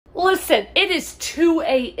Listen, it is 2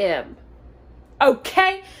 a.m.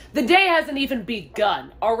 Okay? The day hasn't even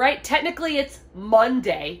begun, all right? Technically, it's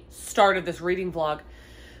Monday, start of this reading vlog,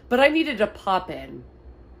 but I needed to pop in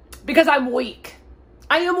because I'm weak.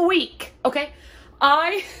 I am weak, okay?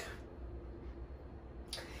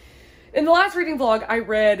 In the last reading vlog, I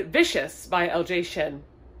read Vicious by L.J. Shin,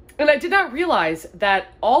 and I did not realize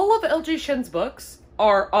that all of L.J. Shin's books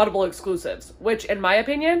are Audible exclusives, which, in my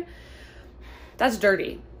opinion, that's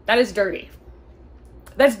dirty. That is dirty.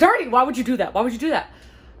 That's dirty. Why would you do that? Why would you do that?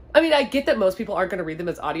 I mean, I get that most people aren't going to read them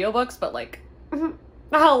as audiobooks, but like,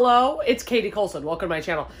 hello, it's Katie Colson. Welcome to my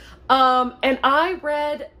channel. And I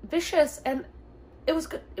read Vicious, and it was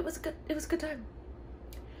good. It was a good time.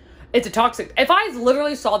 It's a toxic. If I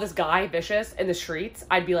literally saw this guy, Vicious, in the streets,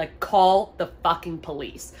 I'd be like, call the fucking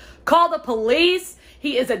police. Call the police.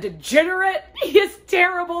 He is a degenerate. He is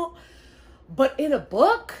terrible. But in a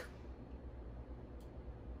book,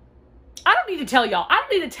 I don't need to tell y'all. I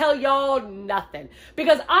don't need to tell y'all nothing.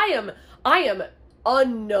 Because I am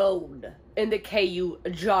unknown in the KU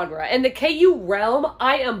genre. In the KU realm,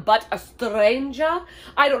 I am but a stranger.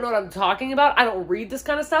 I don't know what I'm talking about. I don't read this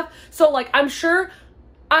kind of stuff. So, like, I'm sure,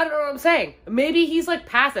 I don't know what I'm saying. Maybe he's, like,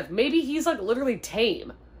 passive. Maybe he's, like, literally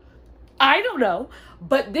tame. I don't know.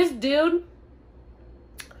 But this dude,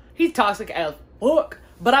 he's toxic as fuck.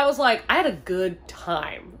 But I was like, I had a good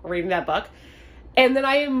time reading that book. And then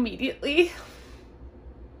I immediately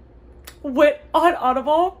went on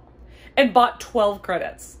Audible and bought 12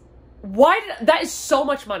 credits. That is so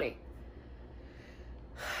much money.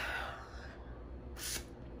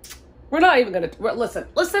 We're not even gonna, listen,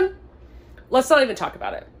 let's not even talk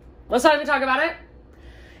about it. Let's not even talk about it.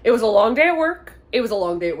 It was a long day at work. It was a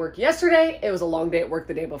long day at work yesterday. It was a long day at work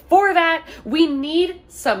the day before that. We need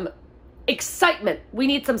some excitement. We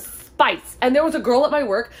need some spice. And there was a girl at my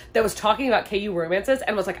work that was talking about KU romances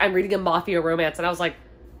and was like, I'm reading a mafia romance. And I was like,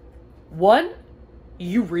 1,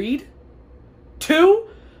 you read? 2,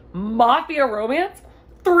 mafia romance?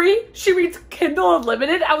 3, she reads Kindle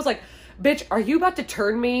Unlimited? I was like, bitch, are you about to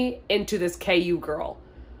turn me into this KU girl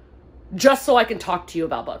just so I can talk to you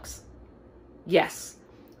about books? Yes.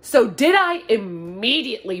 So did I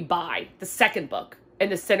immediately buy the second book in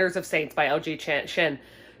the Sinners of Saints by L.J. Shin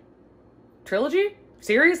trilogy?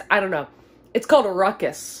 Series? I don't know. It's called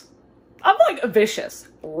Ruckus. I'm like Vicious.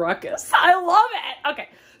 Ruckus. I love it. Okay.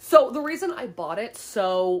 So the reason I bought it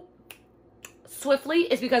so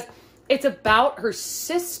swiftly is because it's about her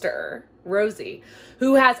sister, Rosie,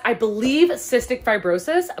 who has, I believe, cystic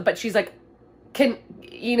fibrosis, but she's like,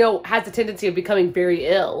 has a tendency of becoming very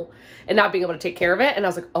ill and not being able to take care of it. And I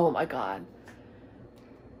was like, oh my God.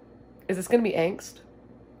 Is this going to be angst?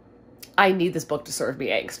 I need this book to serve me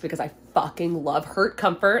angst because I fucking love hurt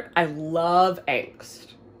comfort. I love angst.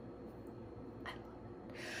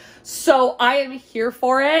 So I am here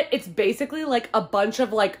for it. It's basically like a bunch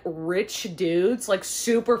of like rich dudes, like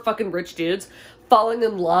super fucking rich dudes falling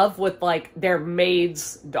in love with like their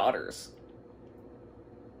maids' daughters.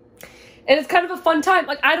 And it's kind of a fun time.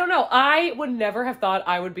 Like, I don't know. I would never have thought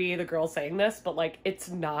I would be the girl saying this, but like, it's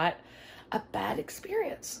not a bad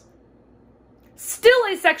experience. Still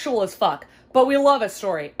asexual as fuck, but we love a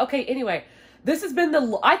story. Okay, anyway, this has been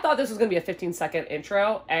I thought this was going to be a 15-second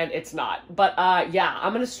intro, and it's not. But, yeah,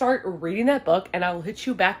 I'm going to start reading that book, and I will hit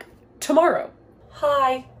you back tomorrow.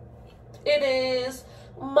 Hi, it is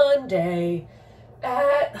Monday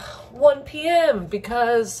at 1 p.m.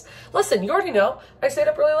 because, listen, you already know, I stayed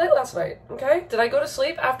up really late last night, okay? Did I go to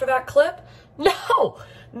sleep after that clip?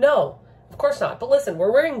 No. Of course not. But listen,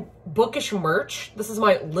 we're wearing bookish merch. This is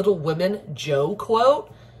my Little Women Joe quote.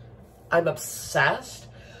 I'm obsessed.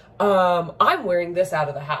 I'm wearing this out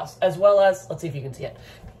of the house, as well as, let's see if you can see it.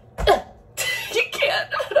 You can't.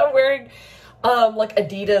 I'm wearing, like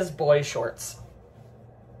Adidas boy shorts.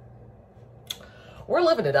 We're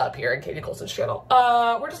living it up here in Katie Colson's channel.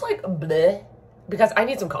 We're just like, bleh. Because I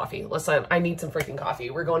need some coffee. Listen, I need some freaking coffee.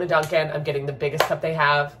 We're going to Dunkin'. I'm getting the biggest cup they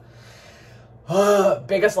have.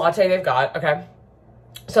 Biggest latte they've got. Okay.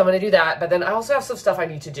 So I'm going to do that. But then I also have some stuff I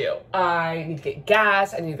need to do. I need to get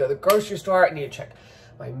gas. I need to go to the grocery store. I need to check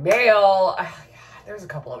my mail. There's a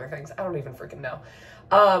couple other things. I don't even freaking know.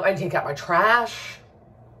 I need to take out my trash.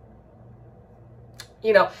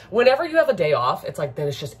 You know, whenever you have a day off, it's like, then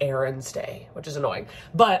it's just errands day, which is annoying.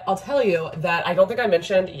 But I'll tell you that I don't think I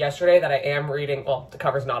mentioned yesterday that I am reading, well, the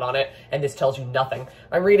cover's not on it, and this tells you nothing.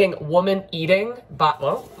 I'm reading Woman Eating by,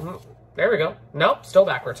 well, there we go. Nope, still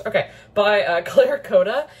backwards. Okay, by Claire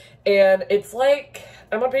Coda, and it's like,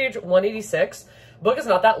 I'm on page 186. Book is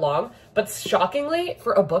not that long, but shockingly,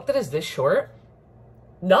 for a book that is this short,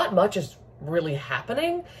 not much is really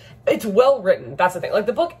happening. It's well written. That's the thing. Like,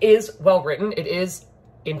 the book is well written. It is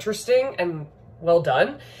interesting and well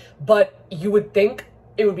done, but you would think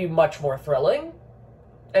it would be much more thrilling,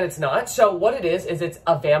 and it's not. So what it is it's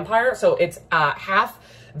a vampire. So it's half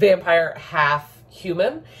vampire, half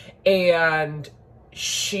human, and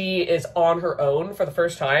she is on her own for the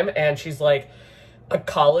first time, and she's like a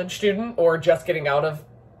college student, or just getting out of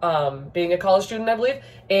being a college student, I believe,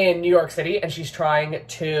 in New York City, and she's trying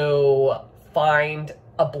to find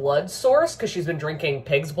a blood source because she's been drinking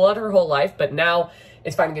pig's blood her whole life, but now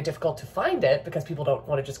is finding it difficult to find it because people don't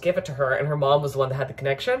want to just give it to her, and her mom was the one that had the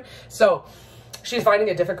connection. So she's finding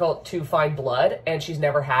it difficult to find blood, and she's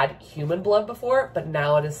never had human blood before, but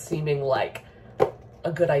now it is seeming like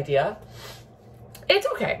a good idea. It's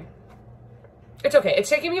okay. It's okay. It's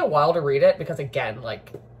taking me a while to read it because, again,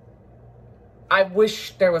 like, I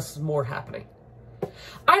wish there was more happening.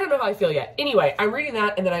 I don't know how I feel yet. Anyway, I'm reading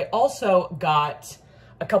that, and then I also got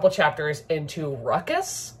a couple chapters into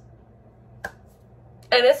Ruckus.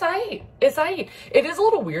 And it's aight. It's aight. It is a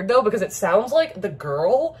little weird, though, because it sounds like the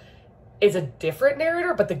girl is a different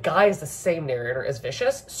narrator, but the guy is the same narrator as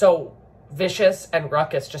Vicious. So Vicious and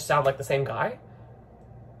Ruckus just sound like the same guy.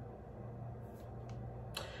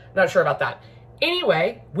 Not sure about that.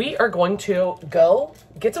 Anyway, we are going to go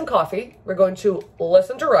get some coffee. We're going to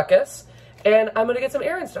listen to Ruckus, and I'm going to get some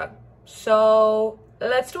errands done. So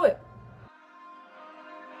let's do it.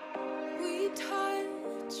 We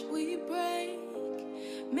touch, we break,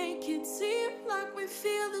 make it seem like we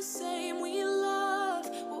feel the same. We love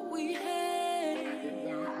what we hate.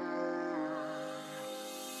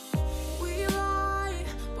 We lie,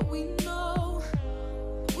 but we know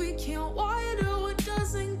we can't water what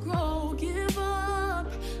doesn't grow. Give up,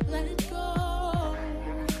 let it go.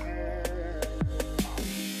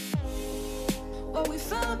 Well, we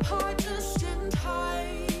fell apart just in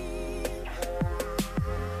time.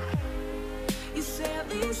 You say at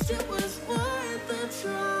least it was worth the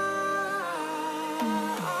try.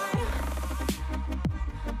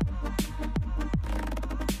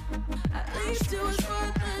 At least it was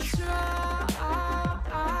worth the try.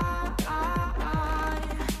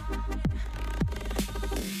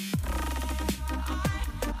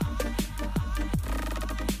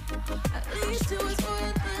 At least it was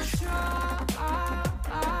worth the try.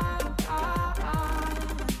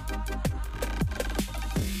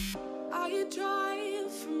 I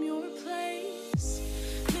drive from your place,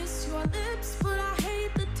 miss your lips, but I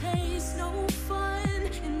hate the taste. No fun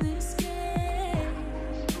in this game.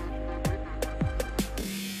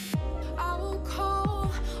 I will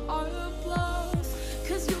call our bluff,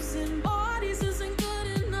 'cause using bodies isn't good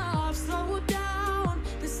enough. Slow down,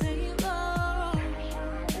 this ain't love.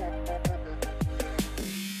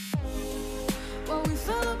 Well, we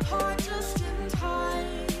fell apart just in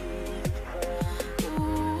time.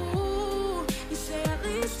 Ooh, you say at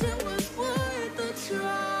least it was worth the try.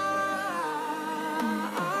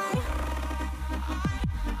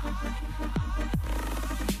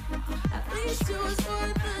 At least it was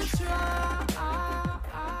worth the try.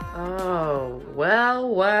 Oh, well,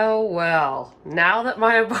 well, well. Now that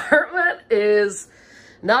my apartment is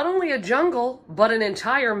not only a jungle, but an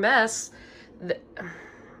entire mess,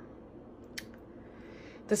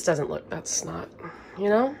 this doesn't look, that's not, you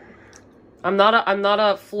know? I'm not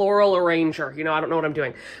a floral arranger, you know, I don't know what I'm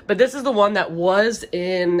doing. But this is the one that was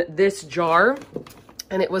in this jar,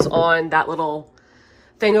 and it was on that little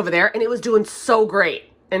thing over there, and it was doing so great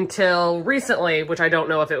until recently, which I don't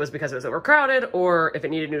know if it was because it was overcrowded or if it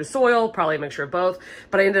needed new soil, probably a mixture of both.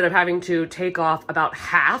 But I ended up having to take off about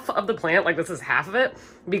half of the plant, like this is half of it,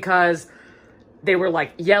 because they were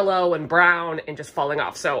like yellow and brown and just falling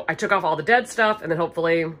off. So I took off all the dead stuff, and then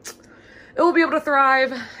hopefully it will be able to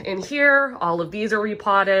thrive in here. All of these are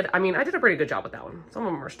repotted. I mean, I did a pretty good job with that one. Some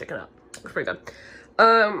of them are sticking up. Looks pretty good.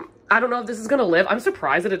 I don't know if this is gonna live. I'm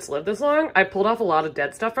surprised that it's lived this long. I pulled off a lot of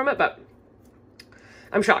dead stuff from it, but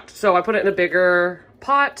I'm shocked. So I put it in a bigger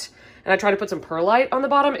pot, and I tried to put some perlite on the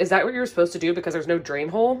bottom. Is that what you're supposed to do? Because there's no drain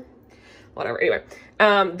hole? Whatever. Anyway,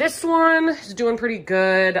 this one is doing pretty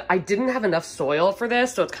good. I didn't have enough soil for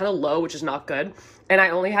this, so it's kind of low, which is not good. And I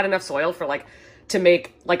only had enough soil for like, to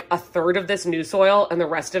make like a third of this new soil and the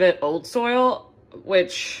rest of it old soil,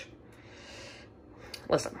 which,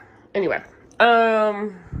 listen, anyway,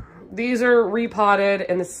 these are repotted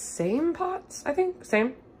in the same pots, I think,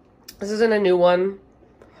 same. This isn't a new one.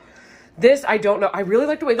 This, I don't know. I really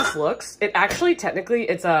like the way this looks. It actually, technically,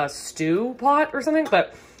 it's a stew pot or something,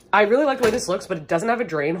 but I really like the way this looks, but it doesn't have a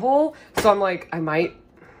drain hole. So I'm like, I might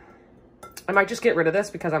just get rid of this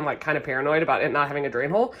because I'm like kind of paranoid about it not having a drain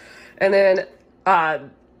hole. And then,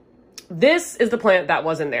 This is the plant that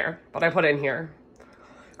wasn't there, but I put in here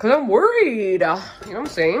because I'm worried. You know what I'm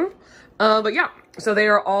saying? But yeah, so they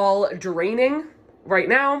are all draining right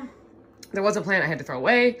now. There was a plant I had to throw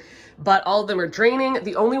away, but all of them are draining.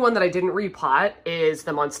 The only one that I didn't repot is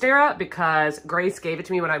the Monstera because Grace gave it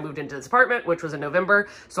to me when I moved into this apartment, which was in November.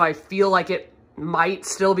 So I feel like it might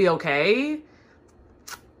still be okay.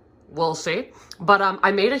 We'll see. But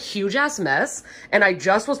I made a huge ass mess and I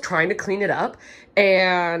just was trying to clean it up.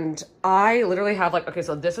 And I literally have like, okay,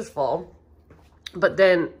 so this is full, but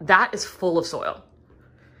then that is full of soil.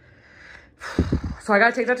 So I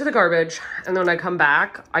gotta take that to the garbage. And then when I come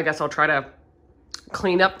back, I guess I'll try to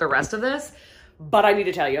clean up the rest of this. But I need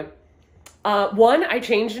to tell you, one, I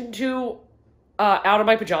changed into out of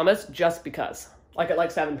my pajamas just because, like at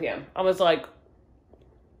like 7 p.m. I was like,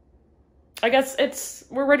 I guess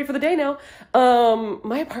we're ready for the day now.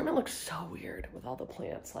 My apartment looks so weird with all the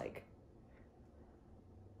plants like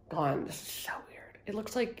gone. This is so weird. It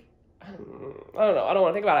looks like, I don't know. I don't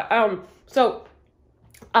want to think about it. So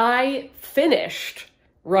I finished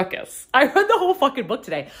Ruckus. I read the whole fucking book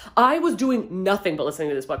today. I was doing nothing but listening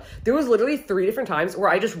to this book. There was literally 3 different times where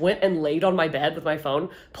I just went and laid on my bed with my phone,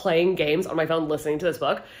 playing games on my phone, listening to this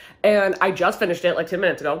book. And I just finished it like 10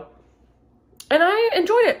 minutes ago. And I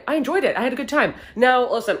enjoyed it. I had a good time.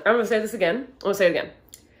 Now, listen, I'm going to say this again. I'm going to say it again.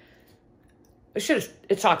 This shit is,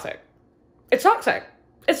 it's toxic. It's toxic.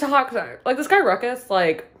 It's toxic. Like, this guy Ruckus,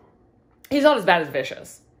 like, he's not as bad as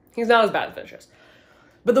Vicious. He's not as bad as Vicious.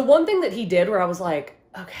 But the one thing that he did where I was like,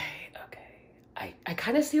 okay, I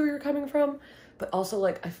kind of see where you're coming from, but also,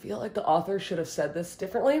 like, I feel like the author should have said this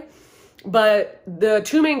differently. But the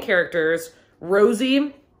 2 main characters,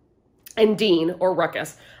 Rosie and Dean, or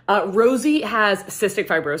Ruckus, Rosie has cystic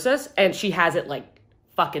fibrosis, and she has it, like,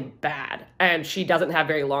 fucking bad. And she doesn't have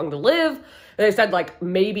very long to live. They said, like,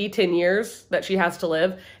 maybe 10 years that she has to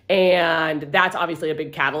live. And that's obviously a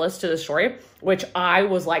big catalyst to the story, which I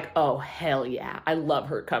was like, oh, hell yeah. I love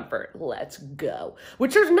her comfort. Let's go.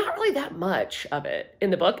 Which there's not really that much of it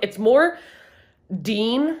in the book. It's more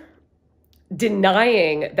Dean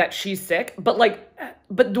denying that she's sick. But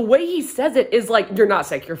the way he says it is like, you're not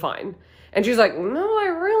sick, you're fine. And she's like, no, I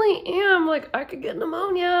really am. Like, I could get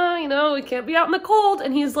pneumonia, you know, we can't be out in the cold.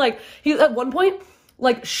 And he's at one point,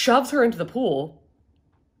 like, shoves her into the pool.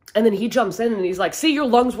 And then he jumps in and he's like, see, your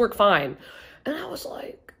lungs work fine. And I was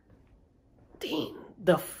like, Dean,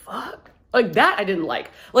 the fuck? Like, that I didn't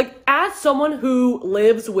like. Like, as someone who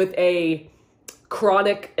lives with a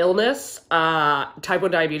chronic illness, type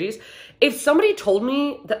 1 diabetes, if somebody told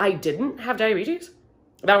me that I didn't have diabetes,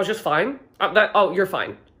 that was just fine. Oh, you're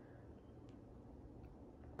fine.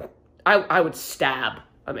 I would stab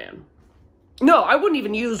a man. No, I wouldn't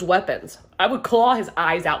even use weapons. I would claw his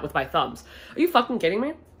eyes out with my thumbs. Are you fucking kidding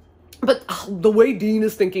me? But the way Dean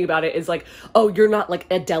is thinking about it is like, oh, you're not like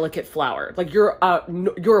a delicate flower. Like you're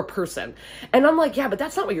a person. And I'm like, yeah, but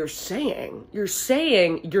that's not what you're saying. You're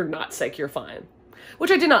saying you're not sick, you're fine. Which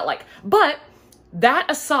I did not like. But that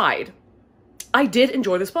aside, I did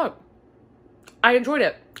enjoy this book. I enjoyed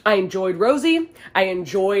it. I enjoyed Rosie. I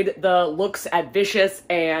enjoyed the looks at Vicious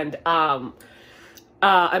and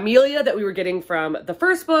Amelia that we were getting from the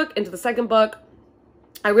first book into the second book.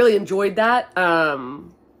 I really enjoyed that.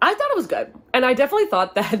 I thought it was good. And I definitely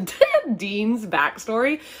thought that Dean's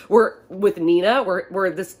backstory with Nina, where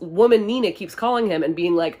this woman Nina keeps calling him and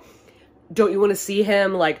being like, don't you want to see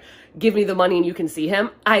him? Like, give me the money and you can see him.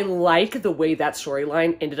 I like the way that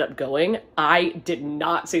storyline ended up going. I did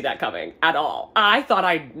not see that coming at all. I thought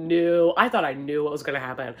I knew what was going to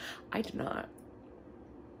happen. I did not.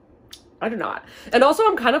 And also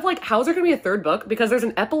I'm kind of like, how is there going to be a third book? Because there's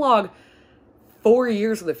an epilogue 4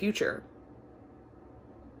 years in the future.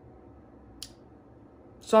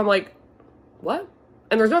 So I'm like, what?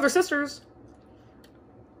 And there's no other sisters.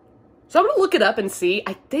 So I'm going to look it up and see.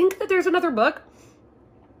 I think that there's another book.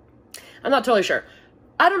 I'm not totally sure.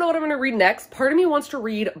 I don't know what I'm going to read next. Part of me wants to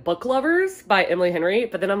read Book Lovers by Emily Henry,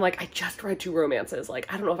 but then I'm like, I just read 2 romances.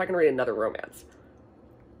 Like, I don't know if I can read another romance.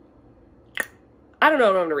 I don't know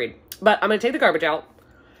what I'm going to read, but I'm going to take the garbage out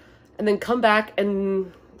and then come back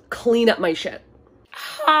and clean up my shit.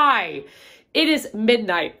 Hi, it is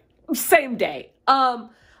midnight, same day.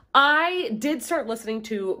 I did start listening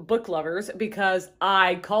to Book Lovers because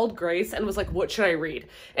I called Grace and was like, what should I read?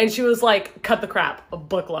 And she was like, cut the crap,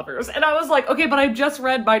 Book Lovers. And I was like, okay, but I just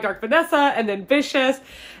read My Dark Vanessa and then Vicious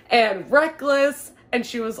and Reckless. And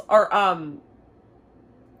she was,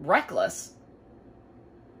 Reckless?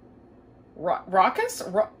 Raucous?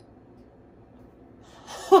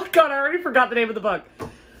 Oh God, I already forgot the name of the book.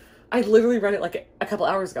 I literally read it like a couple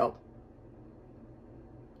hours ago.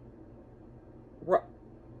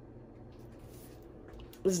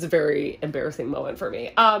 This is a very embarrassing moment for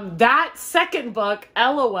me. That second book,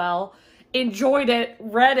 LOL, enjoyed it,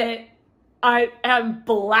 read it. I am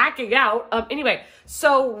blacking out. Anyway,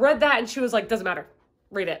 so read that and she was like, doesn't matter.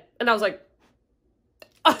 Read it. And I was like,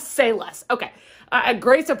 say less. Okay.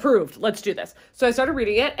 Grace approved. Let's do this. So I started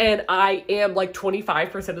reading it and I am like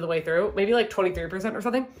 25% of the way through, maybe like 23% or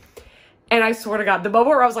something. And I swear to God, the moment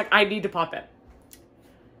where I was like, I need to pop in.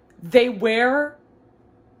 They wear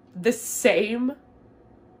the same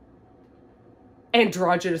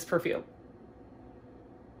androgynous perfume.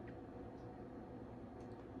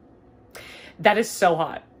 That is so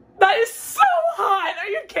hot. That is so hot. Are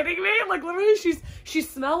you kidding me? Like literally she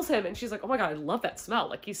smells him and she's like, oh my God, I love that smell.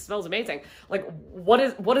 Like he smells amazing. Like what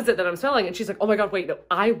is it that I'm smelling? And she's like, oh my God, wait, no,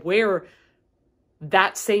 I wear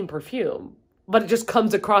that same perfume, but it just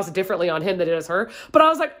comes across differently on him than it is her. But I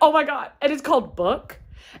was like, oh my God. And it's called Book.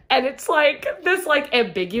 And it's like this like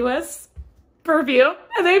ambiguous perfume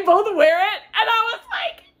and they both wear it. And I was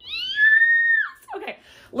like, yes! Okay.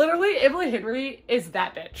 Literally, Emily Henry is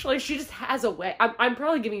that bitch. Like, she just has a way. I'm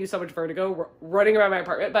probably giving you so much vertigo running around my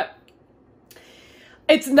apartment, but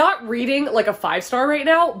it's not reading like a 5-star right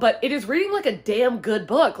now, but it is reading like a damn good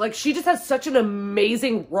book. Like, she just has such an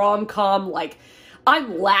amazing rom-com. Like,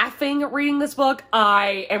 I'm laughing reading this book.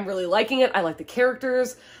 I am really liking it. I like the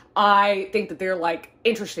characters. I think that they're like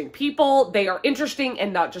interesting people. They are interesting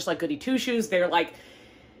and not just like goody two-shoes. They're like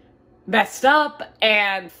messed up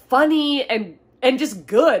and funny and just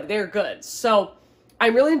good. They're good. So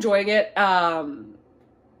I'm really enjoying it.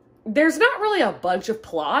 There's not really a bunch of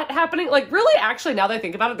plot happening. Like really, actually, now that I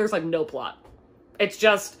think about it, there's like no plot. It's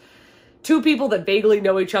just two people that vaguely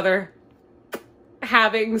know each other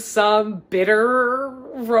having some bitter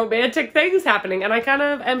romantic things happening. And I kind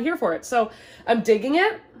of am here for it. So I'm digging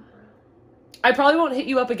it. I probably won't hit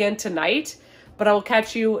you up again tonight, but I will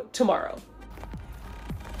catch you tomorrow.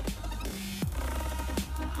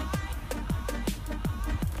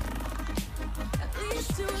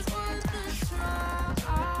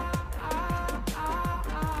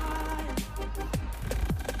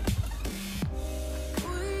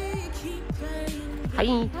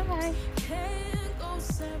 Hi. Hi.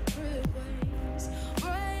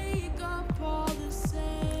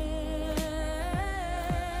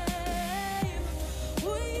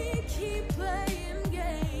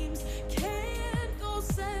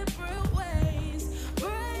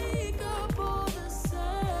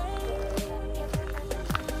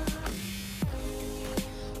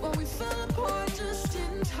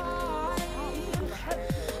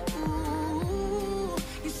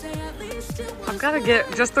 I've got to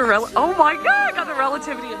get just the oh my God, I got the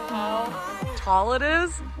relativity of how tall it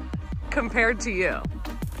is compared to you.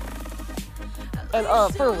 And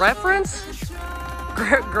for reference,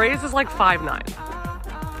 Grace is like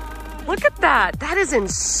 5'9". Look at that. That is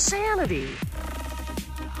insanity.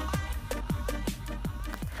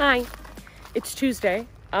 Hi, it's Tuesday,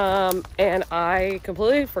 and I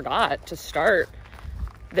completely forgot to start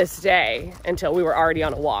this day until we were already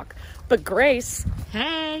on a walk. But Grace,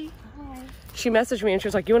 hey. She messaged me and she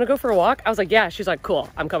was like, you want to go for a walk? I was like, yeah. She's like, cool,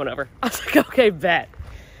 I'm coming over. I was like, okay, bet.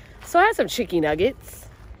 So I had some chicken nuggets.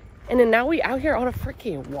 And then now we out here on a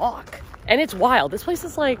freaking walk. And it's wild. This place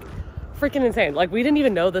is like freaking insane. Like we didn't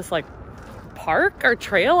even know this like park or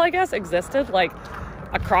trail, I guess, existed like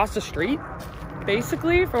across the street,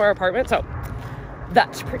 basically, from our apartment. So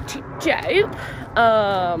that's pretty dope.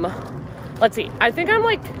 Let's see. I think I'm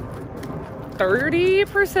like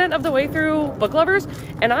 30% of the way through Book Lovers,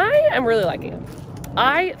 and I am really liking it.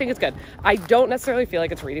 I think it's good. I don't necessarily feel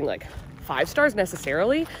like it's reading like 5 stars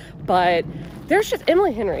necessarily, but there's just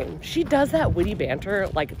Emily Henry. She does that witty banter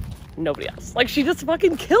like nobody else. Like she just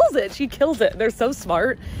fucking kills it. She kills it. They're so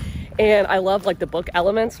smart. And I love like the book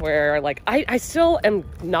elements where like I still am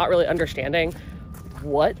not really understanding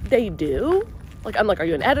what they do. Like, I'm like, are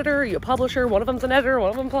you an editor? Are you a publisher? One of them's an editor, one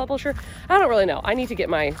of them's a publisher. I don't really know. I need to get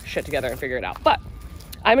my shit together and figure it out. But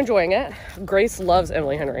I'm enjoying it. Grace loves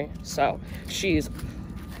Emily Henry, so she's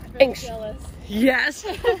anxious. Jealous. Yes.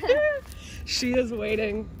 She is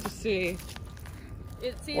waiting to see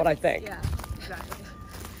what I think. Yeah, exactly.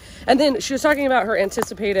 And then she was talking about her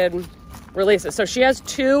anticipated releases. So she has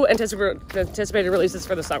 2 anticipated releases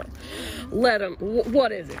for the summer. Let them.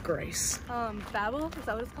 What is it, Grace? Babel, is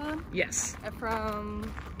that what it's called? Yes. From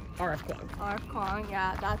R.F. Kuang. R.F. Kuang,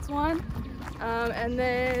 yeah, that's one. And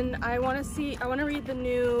then I want to read the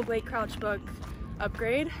new Blake Crouch book,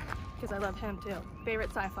 Upgrade, because I love him too.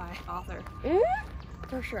 Favorite sci-fi author.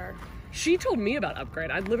 For sure. She told me about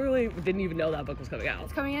Upgrade. I literally didn't even know that book was coming out.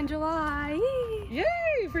 It's coming in July.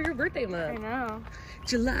 Yay, for your birthday month. I know.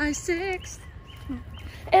 July 6th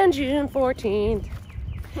and June 14th.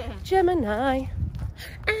 Gemini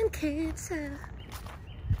and Cancer.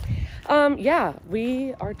 Yeah,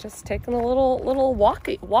 we are just taking a little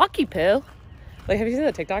walkie poo. Like, have you seen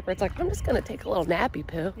the TikTok where it's like, I'm just gonna take a little nappy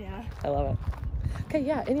poo? Yeah. I love it. Okay,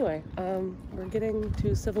 yeah, anyway, we're getting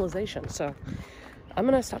to civilization, so I'm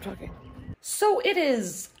gonna stop talking. So it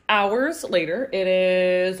is hours later. It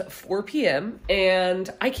is 4 p.m. and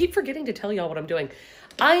I keep forgetting to tell y'all what I'm doing.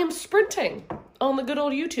 I am sprinting on the good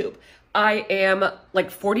old YouTube. I am like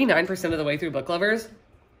 49% of the way through Book Lovers,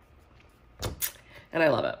 and I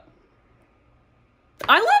love it.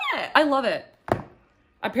 I love it. I love it.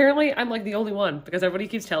 Apparently, I'm like the only one because everybody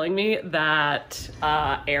keeps telling me that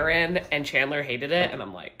Aaron and Chandler hated it, and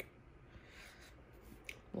I'm like,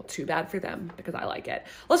 well, too bad for them because I like it.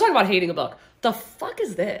 Let's talk about hating a book. The fuck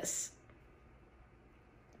is this?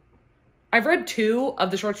 I've read 2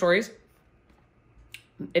 of the short stories.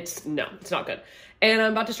 It's not good. And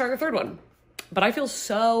I'm about to start the 3rd one. But I feel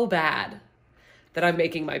so bad that I'm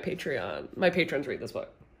making my patrons read this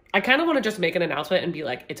book. I kind of want to just make an announcement and be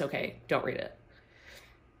like, it's okay, don't read it.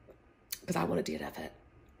 Because I want to DNF it.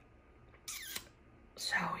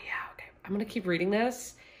 So yeah, okay. I'm going to keep reading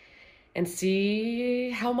this and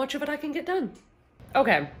see how much of it I can get done.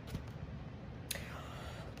 Okay.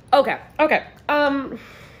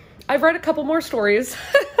 I've read a couple more stories.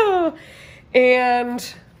 And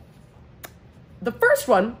the first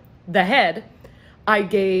one, The Head, I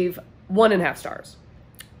gave 1.5 stars.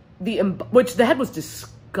 Which the head was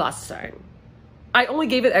disgusting. I only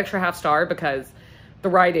gave it extra half star because the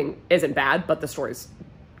writing isn't bad, but the story's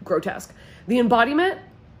grotesque. The Embodiment,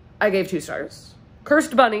 I gave 2 stars.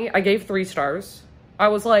 Cursed Bunny, I gave 3 stars. I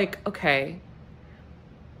was like, okay.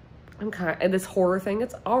 And this horror thing,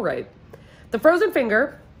 it's all right. The Frozen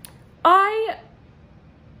Finger,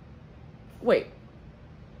 wait.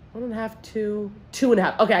 1.5, 2,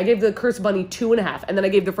 2.5. Okay, I gave the Cursed Bunny 2.5, and then I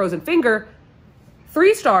gave the Frozen Finger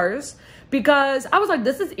 3 stars because I was like,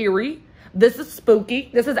 this is eerie. This is spooky.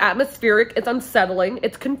 This is atmospheric. It's unsettling.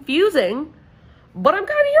 It's confusing, but I'm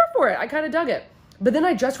kind of here for it. I kind of dug it. But then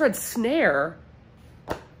I just read Snare,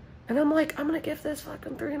 and I'm like, I'm going to give this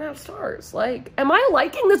fucking 3.5 stars. Like, am I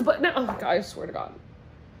liking this book? No, oh, God, I swear to God.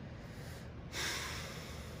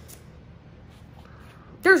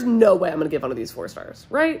 There's no way I'm going to give one of these 4 stars,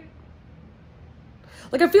 right?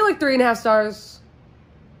 Like, I feel like 3.5 stars,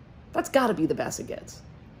 that's got to be the best it gets.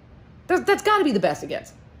 That's got to be the best it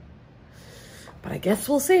gets. But I guess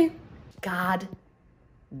we'll see. God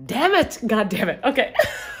damn it. God damn it. Okay.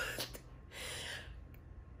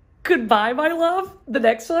 Goodbye, my love. The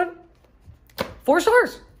next one. 4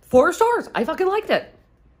 stars. 4 stars. I fucking liked it.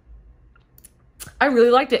 I really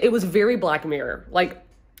liked it. It was very Black Mirror. Like,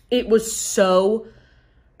 it was so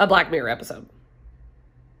a Black Mirror episode.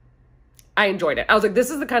 I enjoyed it. I was like, this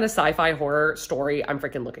is the kind of sci-fi horror story I'm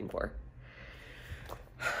freaking looking for.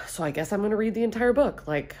 So I guess I'm going to read the entire book.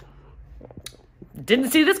 Like, didn't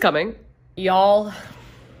see this coming. Y'all,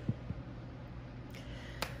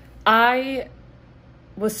 I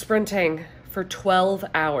was sprinting for 12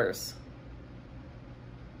 hours.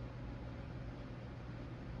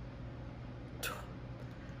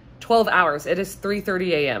 12 hours. It is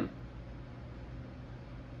 3:30 a.m.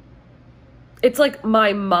 It's like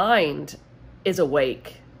my mind is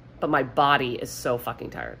awake, but my body is so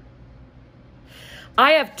fucking tired.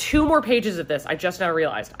 I have 2 more pages of this. I just now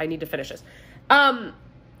realized I need to finish this.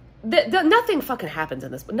 Nothing fucking happens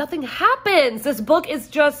in this book. Nothing happens. This book is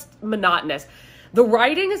just monotonous. The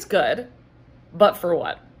writing is good, but for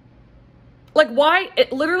what? Like, why?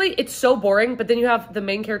 It's so boring, but then you have the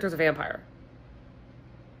main character is a vampire.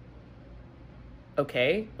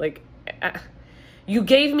 Okay, like, you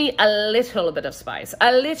gave me a little bit of spice,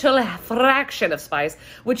 a little fraction of spice,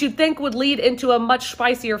 which you'd think would lead into a much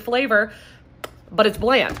spicier flavor, but it's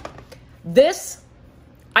bland. This,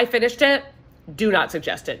 I finished it. Do not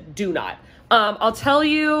suggest it. Do not. I'll tell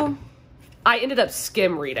you, I ended up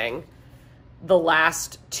skim reading the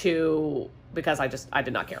last 2 because I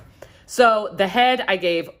did not care. So The Head, I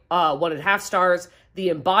gave 1.5 stars. The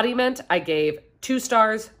Embodiment, I gave 2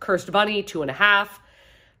 stars. Cursed Bunny, 2.5.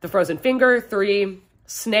 The Frozen Finger, 3.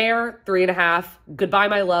 Snare, 3.5. Goodbye,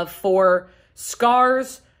 My Love, 4.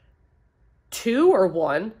 Scars, 2 or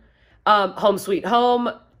 1. Home Sweet Home,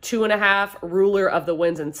 2.5. Ruler of the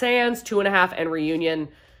Winds and Sands, 2.5. And Reunion,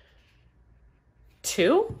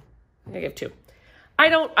 2? I gave 2. I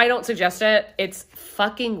don't suggest it. It's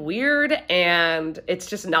fucking weird and it's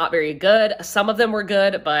just not very good. Some of them were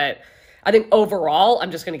good, but I think overall,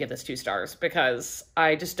 I'm just going to give this 2 stars because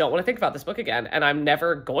I just don't want to think about this book again. And I'm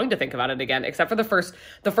never going to think about it again, except for the first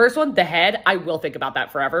one, The Head. I will think about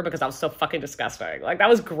that forever because that was so fucking disgusting. Like, that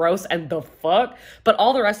was gross and the fuck. But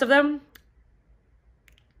all the rest of them,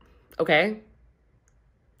 okay,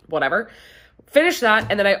 whatever. Finished that.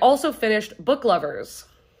 And then I also finished Book Lovers.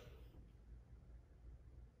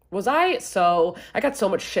 I got so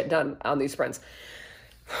much shit done on these sprints.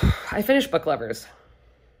 I finished Book Lovers.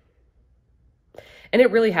 And it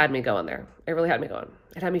really had me going there. It really had me going.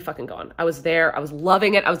 It had me fucking going. I was there. I was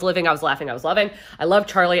loving it. I was living. I was laughing. I was loving. I love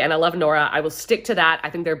Charlie and I love Nora. I will stick to that. I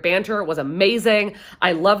think their banter was amazing.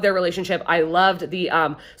 I love their relationship. I loved the,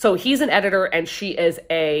 so he's an editor and she is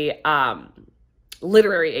a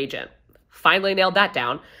literary agent. Finally nailed that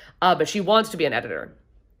down. But she wants to be an editor.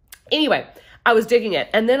 Anyway, I was digging it.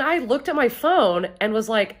 And then I looked at my phone and was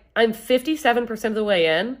like, I'm 57% of the way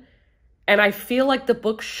in, and I feel like the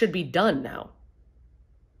book should be done now.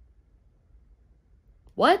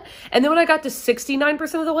 What? And then when I got to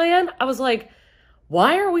 69% of the way in, I was like,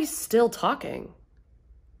 why are we still talking?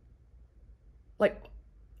 Like,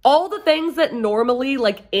 all the things that normally,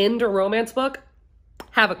 like, end a romance book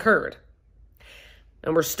have occurred.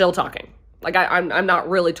 And we're still talking. Like, I'm not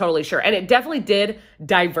really totally sure. And it definitely did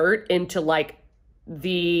divert into, like,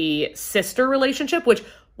 the sister relationship, which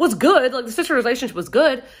was good. Like, the sister relationship was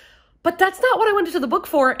good. But that's not what I went into the book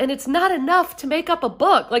for, and it's not enough to make up a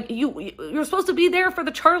book. Like, you're supposed to be there for the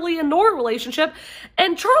Charlie and Nora relationship,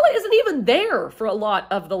 and Charlie isn't even there for a lot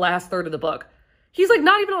of the last third of the book. He's, like,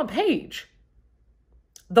 not even on a page.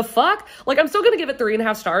 The fuck? Like, I'm still gonna give it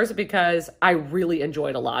 3.5 stars because I really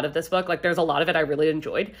enjoyed a lot of this book. Like, there's a lot of it I really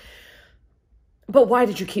enjoyed. But why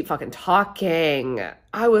did you keep fucking talking?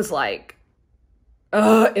 I was like,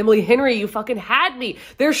 Emily Henry, you fucking had me.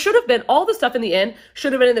 There should have been, all the stuff in the end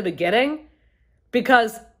should have been in the beginning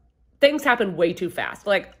because things happened way too fast.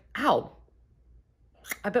 Like, ow.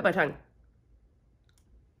 I bit my tongue.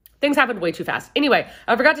 Things happened way too fast. Anyway,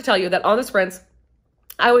 I forgot to tell you that on the sprints,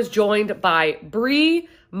 I was joined by Bree,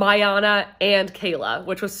 Mayana, and Kayla,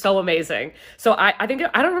 which was so amazing. So I think,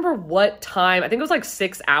 I don't remember what time, I think it was like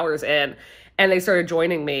 6 hours in, and they started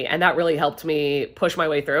joining me, and that really helped me push my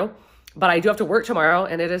way through. But I do have to work tomorrow,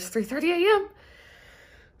 and it is 3:30 a.m.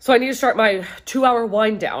 So I need to start my 2-hour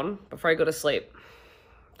wind down before I go to sleep.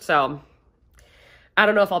 So I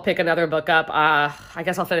don't know if I'll pick another book up. I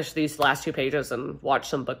guess I'll finish these last 2 pages and watch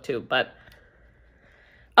some book 2. But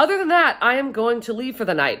other than that, I am going to leave for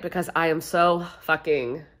the night because I am so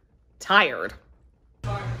fucking tired.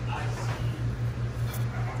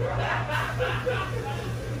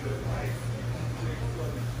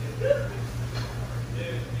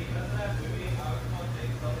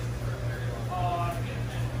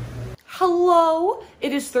 Hello,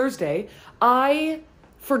 it is Thursday. I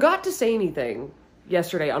forgot to say anything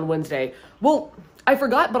yesterday on Wednesday. Well, I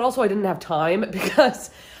forgot, but also I didn't have time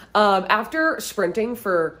because after sprinting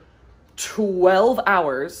for 12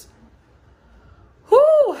 hours,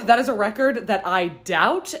 whew, that is a record that I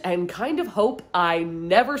doubt and kind of hope I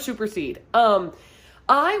never supersede.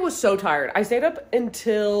 I was so tired. I stayed up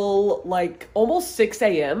until like almost 6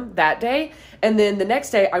 a.m. that day. And then the next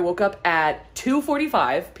day I woke up at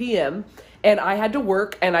 2:45 p.m. and I had to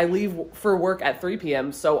work, and I leave for work at 3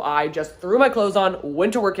 p.m. So I just threw my clothes on,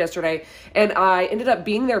 went to work yesterday, and I ended up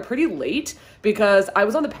being there pretty late because I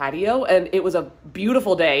was on the patio and it was a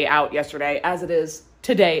beautiful day out yesterday, as it is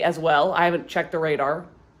today as well. I haven't checked the radar,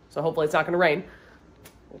 so hopefully it's not going to rain.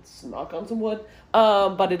 Let's knock on some wood.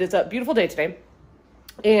 But it is a beautiful day today.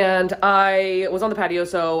 And I was on the patio,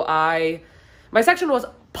 so my section was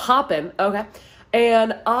popping, okay?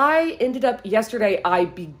 And I ended up, yesterday, I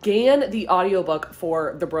began the audiobook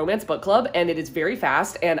for the Bromance Book Club, and it is very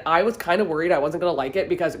fast, and I was kind of worried I wasn't going to like it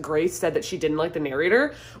because Grace said that she didn't like the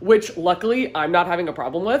narrator, which luckily I'm not having a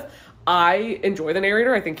problem with. I enjoy the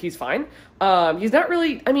narrator. I think he's fine. He's not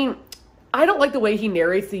really, I mean, I don't like the way he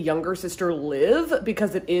narrates the younger sister Liv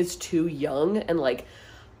because it is too young and like,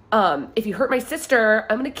 if you hurt my sister,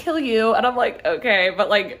 I'm gonna kill you. And I'm like, okay, but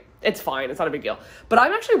like, it's fine. It's not a big deal. But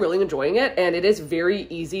I'm actually really enjoying it, and it is very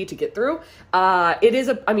easy to get through. It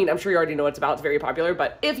is I mean, I'm sure you already know what it's about. It's very popular,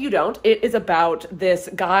 but if you don't, it is about this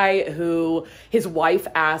guy who his wife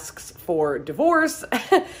asks for divorce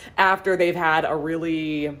after they've had a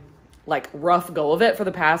really like rough go of it for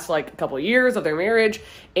the past like couple of years of their marriage.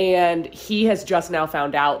 And he has just now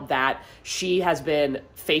found out that she has been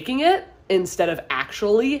faking it instead of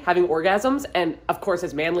actually having orgasms. And of course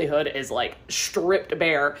his manlyhood is like stripped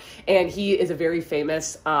bare, and he is a very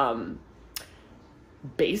famous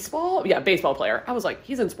baseball player. I was like,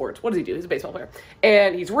 he's in sports. What does he do? He's a baseball player.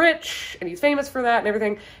 And he's rich and he's famous for that and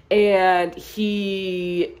everything. And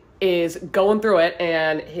he is going through it,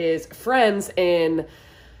 and his friends in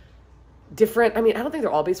different, I mean, I don't think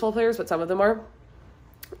they're all baseball players, but some of them are.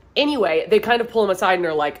 Anyway, they kind of pull him aside and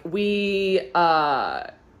they're like, I'm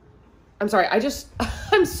sorry,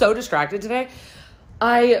 I'm so distracted today.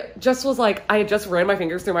 I just was like, I just ran my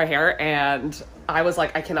fingers through my hair and I was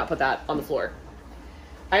like, I cannot put that on the floor.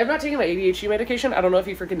 I have not taken my ADHD medication. I don't know if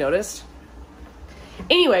you freaking noticed.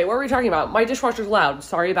 Anyway, what were we talking about? My dishwasher's loud.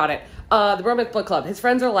 Sorry about it. The Bromance Book Club. His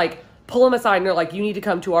friends are like, pull him aside and they're like, you need to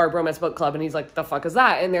come to our Bromance Book Club. And he's like, the fuck is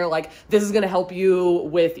that? And they're like, this is going to help you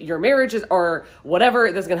with your marriages or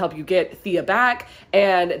whatever. This is going to help you get Thea back.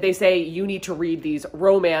 And they say you need to read these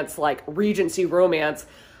romance, like Regency romance,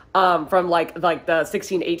 from like the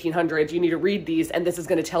 1800s. You need to read these, and this is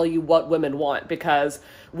going to tell you what women want, because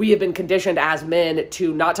we have been conditioned as men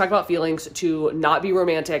to not talk about feelings, to not be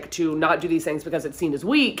romantic, to not do these things because it's seen as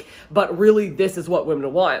weak, but really this is what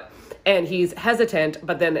women want. And he's hesitant,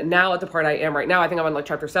 but then now at the part I am right now, I think I'm on like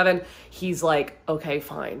chapter 7, he's like, okay,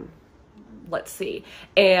 fine, let's see.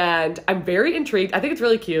 And I'm very intrigued. I think it's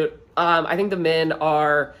really cute. I think the men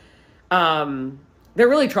are, they're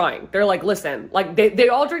really trying. They're like, listen, like they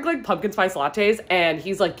all drink like pumpkin spice lattes, and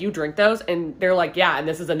he's like, you drink those? And they're like, yeah. And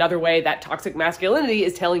this is another way that toxic masculinity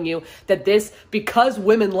is telling you that this, because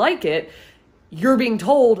women like it, you're being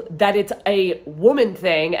told that it's a woman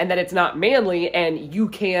thing and that it's not manly, and you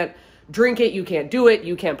can't drink it, you can't do it,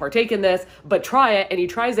 you can't partake in this, but try it. And he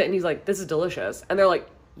tries it and he's like, this is delicious. And they're like,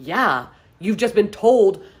 yeah, you've just been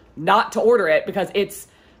told not to order it because it's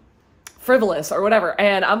frivolous or whatever.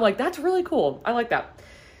 And I'm like, that's really cool. I like that.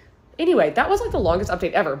 Anyway, that was like the longest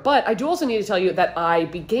update ever. But I do also need to tell you that I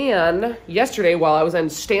began yesterday while I was in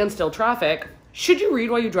standstill traffic. Should you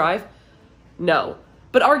read while you drive? No.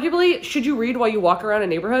 But arguably, should you read while you walk around a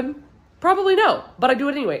neighborhood? Probably no, but I do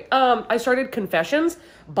it anyway. I started Confessions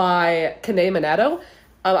by Kane Minato.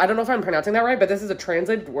 I don't know if I'm pronouncing that right, but this is a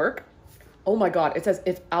translated work. Oh my God. It says,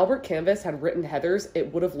 if Albert Canvas had written Heathers,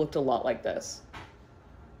 it would have looked a lot like this.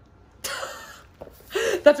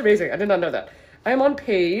 That's amazing. I did not know that. I am on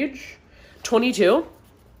page 22.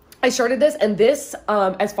 I started this, and this,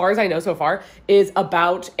 as far as I know so far, is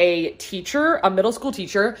about a teacher, a middle school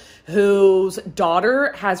teacher, whose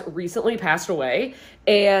daughter has recently passed away,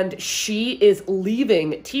 and she is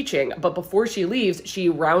leaving teaching. But before she leaves, she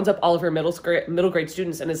rounds up all of her middle grade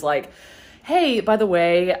students and is like, hey, by the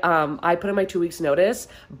way, I put in my 2 weeks notice,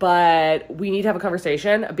 but we need to have a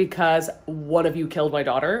conversation because one of you killed my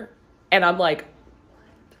daughter. And I'm like,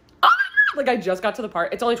 like, I just got to the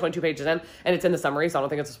part, it's only 22 pages in, and it's in the summary, so I don't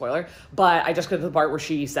think it's a spoiler, but I just got to the part where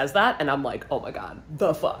she says that, and I'm like, oh my God,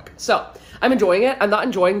 the fuck. So, I'm enjoying it. I'm not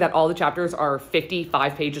enjoying that all the chapters are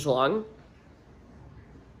 55 pages long.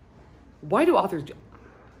 Why do authors do?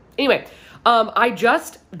 Anyway, I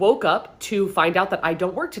just woke up to find out that I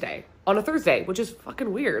don't work today on a Thursday, which is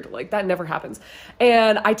fucking weird. Like, that never happens.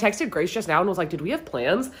 And I texted Grace just now and was like, did we have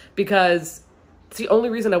plans? Because it's the only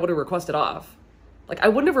reason I would have requested off. Like, I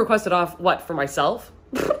wouldn't have requested off, what, for myself?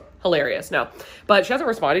 Hilarious, no. But she hasn't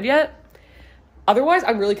responded yet. Otherwise,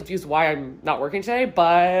 I'm really confused why I'm not working today,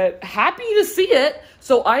 but happy to see it.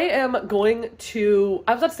 So I am going to,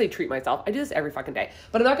 I was about to say treat myself. I do this every fucking day.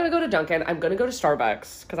 But I'm not going to go to Dunkin'. I'm going to go to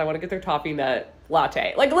Starbucks because I want to get their toffee nut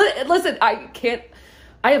latte. Like, listen, I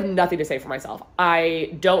have nothing to say for myself.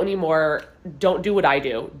 I don't anymore. Don't do what I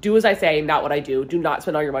do. Do as I say, not what I do. Do not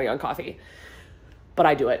spend all your money on coffee. But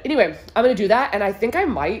I do it. Anyway, I'm going to do that. And I think I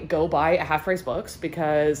might go buy a Half Price Books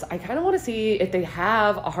because I kind of want to see if they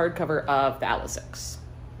have a hardcover of the Atlas 6.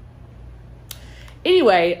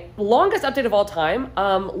 Anyway, longest update of all time.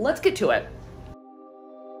 Let's get to it.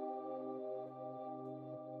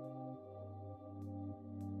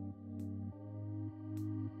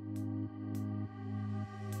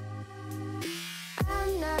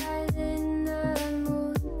 I'm not in the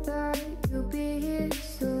mood, but you'll be here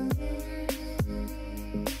soon.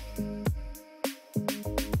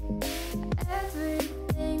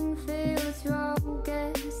 Everything feels wrong,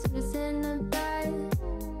 guess I'm just in a bad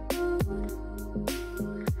mood.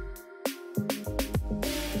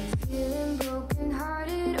 Feeling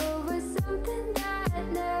broken-hearted over something that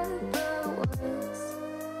never was.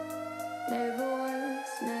 Never was,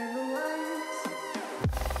 never was.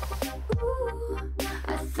 Ooh,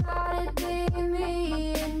 I thought it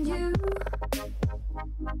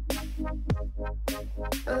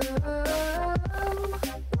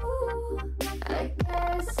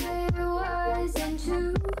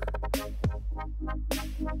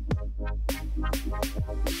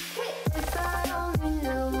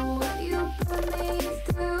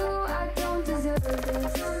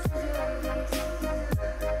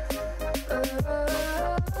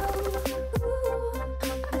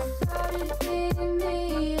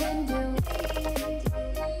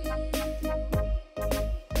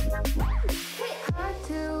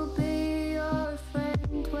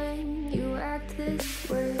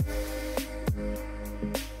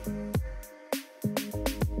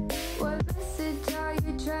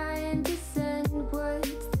trying to send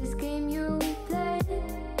words, this game you play.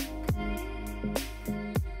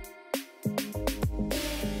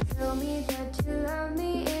 Tell me that you love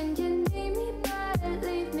me and you need me, but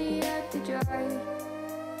leave me out to dry.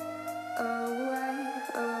 Oh, why?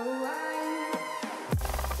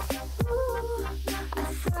 Ooh, I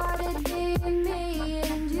thought it'd be me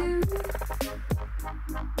and you.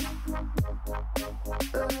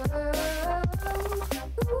 Ooh,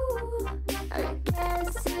 I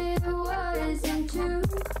guess it wasn't true.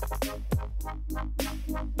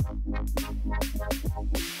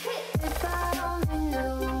 If I only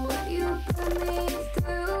knew what you put me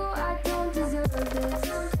through, I don't deserve this.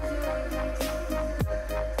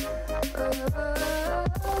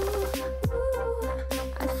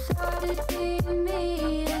 I thought it'd be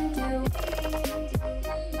me and you.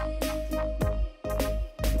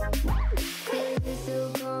 Could you still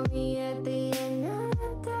call me at the end of the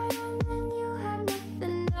day and you have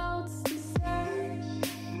nothing else to say?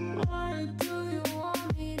 What do you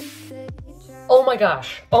want me to say? Oh my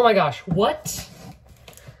gosh. Oh my gosh. What?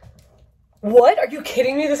 What? Are you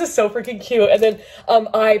kidding me? This is so freaking cute. And then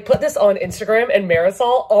I put this on Instagram and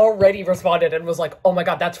Marisol already responded and was like, oh my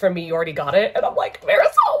God, that's from me. You already got it. And I'm like,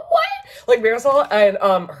 Marisol, what? Like Marisol and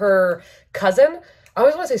her cousin, I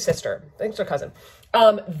always want to say sister. I think it's her cousin.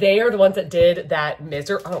 They are the ones that did that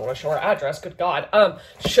misery. I don't want to show our address. Good God.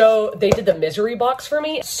 They did the misery box for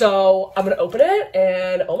me. So I'm going to open it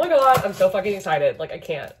and oh my God, I'm so fucking excited. Like I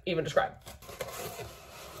can't even describe.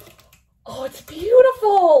 Oh, it's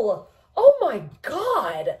beautiful. Oh my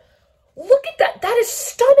God. Look at that. That is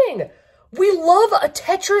stunning. We love a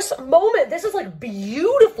Tetris moment. This is like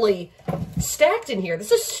beautifully stacked in here.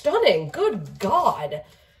 This is stunning. Good God.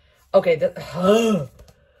 Okay.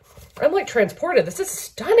 I'm like transported. This is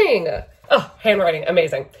stunning. Oh, handwriting.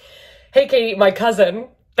 Amazing. Hey, Katie, my cousin.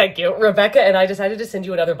 Thank you. Rebecca and I decided to send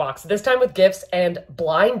you another box, this time with gifts and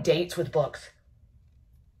blind dates with books.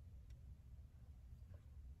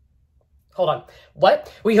 Hold on. What?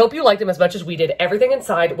 We hope you liked them as much as we did. Everything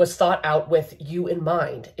inside was thought out with you in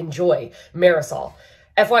mind. Enjoy. Marisol.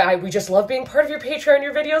 FYI, we just love being part of your Patreon.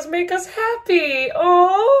 Your videos make us happy.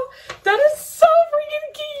 Oh, that is so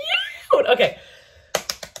freaking cute. Okay.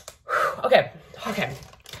 Okay.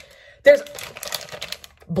 There's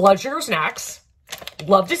blood sugar snacks.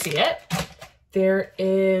 Love to see it. There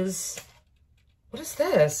is, what is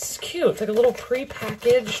this? It's cute. It's like a little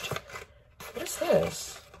pre-packaged, what is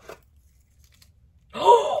this?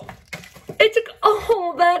 Oh, it's a,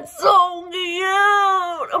 oh, that's so cute.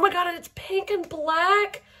 Oh my God, and it's pink and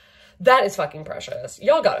black. That is fucking precious.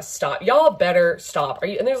 Y'all gotta stop. Y'all better stop. Are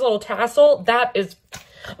you, and there's a little tassel. That is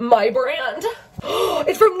my brand.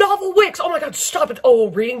 It's from Novel Wicks. Oh my God, stop it. Oh,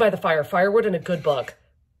 Reading by the Fire, Firewood and a Good Book.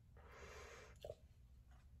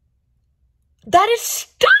 That is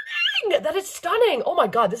stunning. That is stunning. Oh my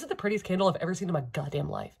God, this is the prettiest candle I've ever seen in my goddamn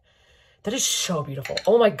life. That is so beautiful.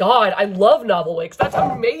 Oh my God, I love Novel Wicks. That's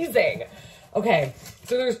amazing. Okay,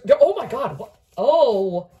 so oh my God. What?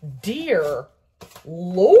 Oh dear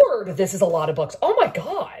Lord, this is a lot of books. Oh my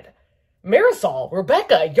God. Marisol,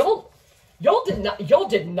 Rebecca, y'all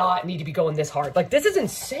did not need to be going this hard. Like, this is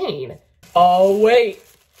insane. Oh wait,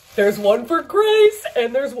 there's one for Grace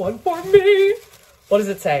and there's one for me. What does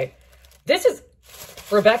it say? This is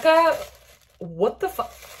Rebecca. What the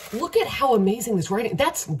fuck? Look at how amazing this writing.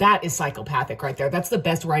 That is psychopathic right there. That's the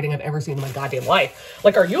best writing I've ever seen in my goddamn life.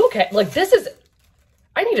 Like, are you okay? Like, this is,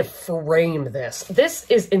 I need to frame this. This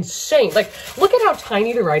is insane. Like, look at how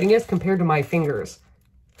tiny the writing is compared to my fingers.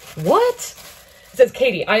 What? It says,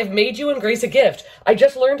 Katie, I have made you and Grace a gift. I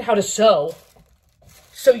just learned how to sew.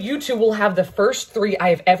 So you two will have the first 3 I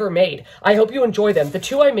have ever made. I hope you enjoy them. The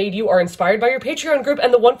 2 I made you are inspired by your Patreon group,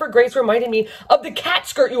 and the one for Grace reminded me of the cat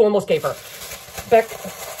skirt you almost gave her.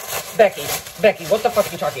 Becky, what the fuck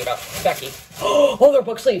are you talking about? Becky. Oh, they're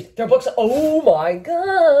book sleeves. They're books. Oh my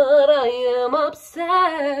God, I am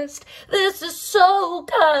obsessed. This is so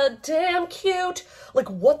goddamn cute. Like,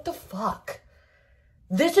 what the fuck?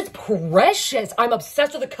 This is precious. I'm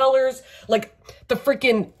obsessed with the colors. Like, the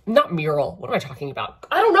freaking, not mural. What am I talking about?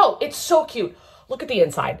 I don't know. It's so cute. Look at the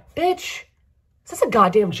inside. Bitch, is this a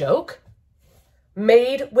goddamn joke?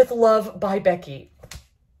 Made with Love by Becky.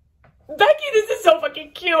 Becky, this is so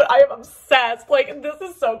fucking cute. I am obsessed. Like, this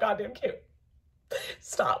is so goddamn cute.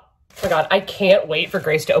 Stop. Oh my God, I can't wait for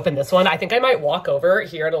Grace to open this one. I think I might walk over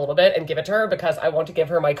here in a little bit and give it to her because I want to give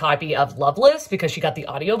her my copy of Loveless because she got the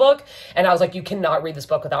audiobook. And I was like, you cannot read this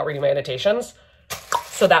book without reading my annotations.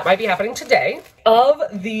 So that might be happening today. Of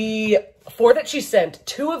the 4 that she sent,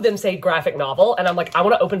 2 of them say graphic novel. And I'm like, I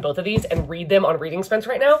want to open both of these and read them on Reading Spence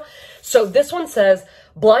right now. So this one says,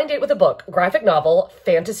 Blind Date with a Book, graphic novel,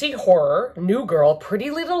 fantasy, horror, new girl,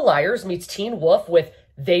 Pretty Little Liars meets Teen Wolf with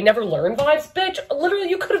They Never Learn vibes. Bitch, literally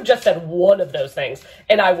you could have just said one of those things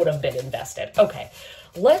and I would have been invested. Okay,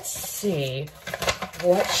 let's see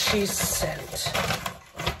what she sent.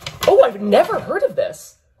 Oh, I've never heard of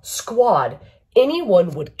this. Squad.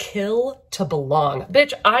 Anyone would kill to belong.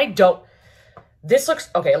 Bitch, I don't. This looks,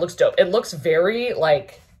 okay, it looks dope. It looks very,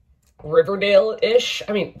 like, Riverdale-ish.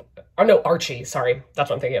 I mean, or no, Archie, sorry. That's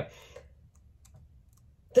what I'm thinking of.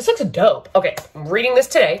 This looks dope. Okay, I'm reading this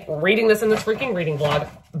today. Reading this in this freaking reading vlog.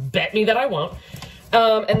 Bet me that I won't.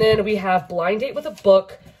 And then we have Blind Date with a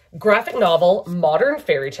Book, graphic novel, modern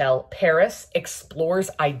fairy tale, Paris explores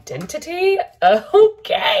identity.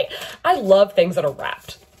 Okay. I love things that are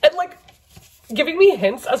wrapped. And, like, giving me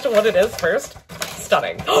hints as to what it is first.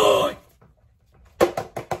 Stunning.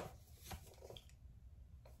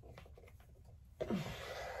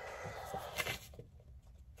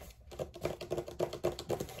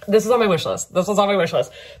 This is on my wish list. This was on my wish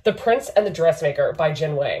list. The Prince and the Dressmaker by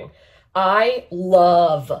Jin Wang. I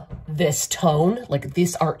love this tone. Like,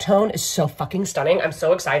 this art tone is so fucking stunning. I'm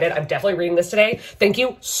so excited. I'm definitely reading this today. Thank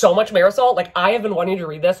you so much, Marisol. Like, I have been wanting to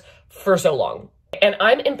read this for so long. And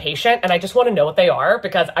I'm impatient and I just want to know what they are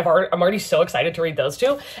because I'm already so excited to read those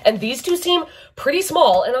two. And these two seem pretty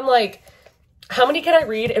small. And I'm like, how many can I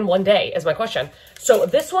read in one day is my question. So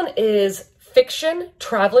this one is fiction,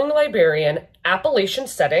 traveling librarian, Appalachian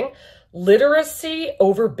setting, literacy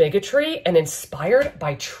over bigotry, and inspired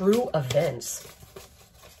by true events.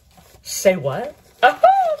 Say what? Oh,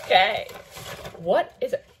 okay. What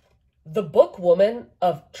is it? The Book Woman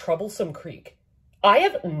of Troublesome Creek. I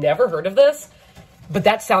have never heard of this. But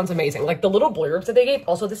that sounds amazing. Like the little blurbs that they gave.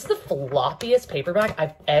 Also, this is the floppiest paperback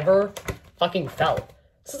I've ever fucking felt.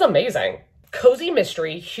 This is amazing. Cozy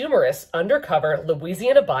mystery, humorous, undercover,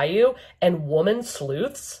 Louisiana Bayou, and woman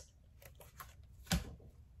sleuths.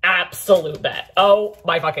 Absolute bet. Oh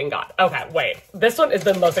my fucking God. Okay, wait. This one is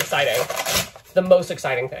the most exciting. The most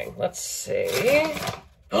exciting thing. Let's see.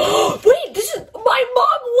 Wait, this is my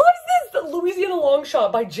mom. What is this? The Louisiana Long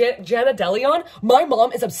Shot by Jana DeLeon. My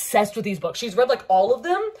mom is obsessed with these books. She's read like all of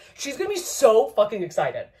them. She's gonna be so fucking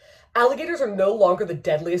excited. Alligators are no longer the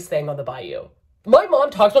deadliest thing on the bayou. My mom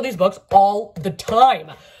talks about these books all the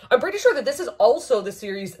time. I'm pretty sure that this is also the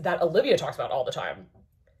series that Olivia talks about all the time.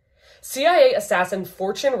 CIA assassin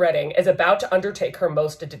Fortune Redding is about to undertake her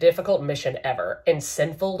most difficult mission ever in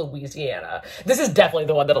sinful Louisiana. This is definitely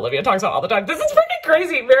the one that Olivia talks about all the time. This is freaking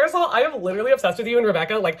crazy. Marisol, I am literally obsessed with you and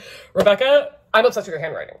Rebecca. Like, Rebecca, I'm obsessed with your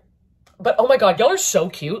handwriting. But oh my God, y'all are so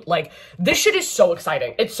cute. Like, this shit is so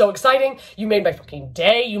exciting. It's so exciting. You made my freaking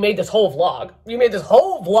day. You made this whole vlog. You made this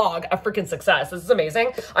whole vlog a freaking success. This is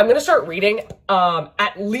amazing. I'm gonna start reading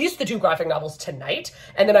at least the 2 graphic novels tonight,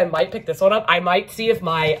 and then I might pick this one up. I might see if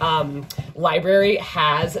my library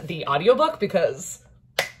has the audiobook because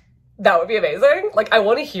that would be amazing. Like, I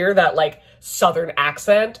want to hear that like Southern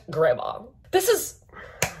accent grandma. This is,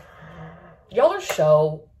 y'all are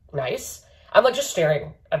so nice. I'm like just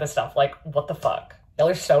staring at this stuff like, what the fuck? Y'all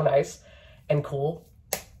are so nice and cool.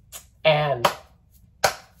 And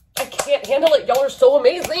I can't handle it. Y'all are so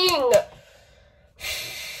amazing.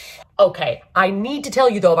 Okay, I need to tell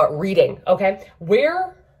you though about reading, okay?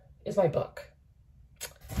 Where is my book?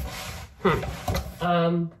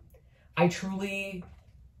 I truly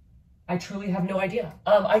have no idea.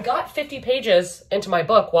 I got 50 pages into my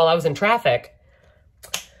book while I was in traffic.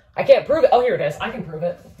 I can't prove it. Oh, here it is. I can prove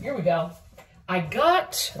it. Here we go. I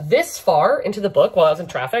got this far into the book while I was in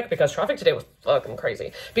traffic because traffic today was fucking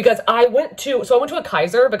crazy. Because I went to a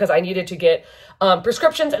Kaiser because I needed to get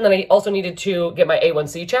prescriptions, and then I also needed to get my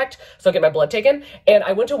A1C checked, so get my blood taken. And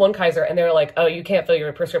I went to one Kaiser and they were like, oh, you can't fill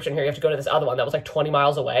your prescription here. You have to go to this other one that was like 20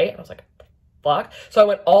 miles away. And I was like, fuck. So I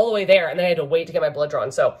went all the way there and then I had to wait to get my blood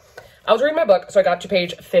drawn. So I was reading my book, so I got to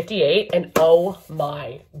page 58, and oh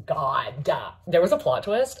my God, there was a plot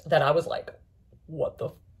twist that I was like, what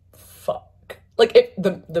the fuck? Like, if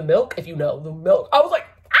the milk, if you know, the milk, I was like,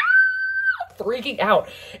 ah, freaking out.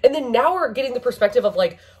 And then now we're getting the perspective of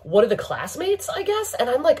like, what are the classmates, I guess? And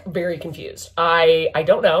I'm like very confused. I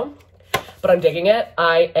don't know, but I'm digging it.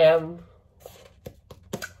 I'm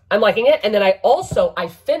liking it. And then I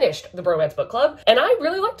finished the Bromance Book Club and I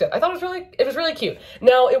really liked it. I thought it was really cute.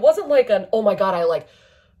 Now, it wasn't like an, oh my God,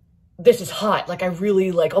 this is hot. Like, I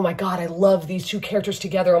really like, oh my God, I love these 2 characters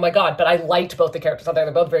together. Oh my God. But I liked both the characters out there.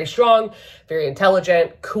 They're both very strong, very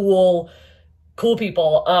intelligent, cool Cool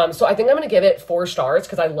people. So I think I'm going to give it 4 stars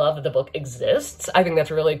because I love that the book exists. I think that's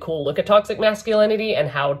a really cool look at toxic masculinity and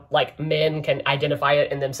how like men can identify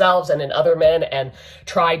it in themselves and in other men and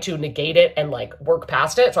try to negate it and like work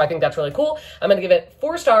past it. So I think that's really cool. I'm going to give it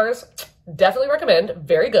 4 stars. Definitely recommend.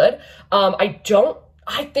 Very good. I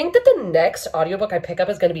think that the next audiobook I pick up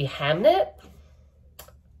is going to be Hamnet,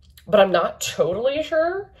 but I'm not totally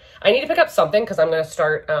sure. I need to pick up something because I'm going to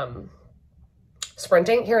start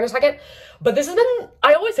sprinting here in a second. But this has been,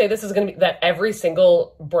 I always say this is going to be that every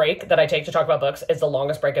single break that I take to talk about books is the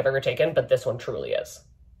longest break I've ever taken, but this one truly is.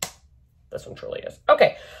 This one truly is.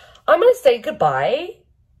 Okay, I'm going to say goodbye.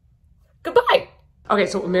 Goodbye. Okay,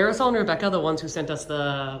 so Marisol and Rebecca, the ones who sent us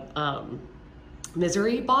the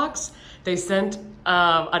misery box, they sent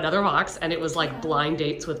another box and it was like blind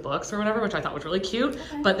dates with books or whatever, which I thought was really cute.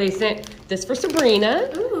 Okay. But they sent this for Sabrina.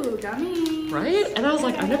 Ooh, gummies. Right? And I was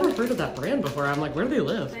like, I've never heard of that brand before. I'm like, where do they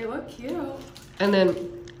live? They look cute. And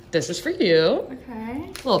then this is for you. Okay.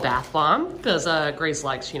 A little bath bomb because Grace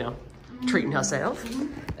likes, you know, treating herself.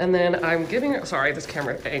 And then I'm giving her, sorry, this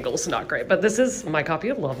camera angle is not great, but this is my copy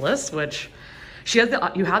of Loveless, which she has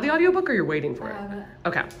the, you have the audiobook or you're waiting for it? I have it.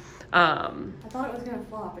 Okay. I thought it was gonna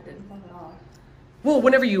flop. It didn't flop at all. Well,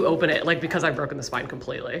 whenever you open it, like because I've broken the spine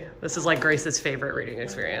completely. This is like Grace's favorite reading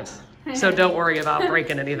experience. So don't worry about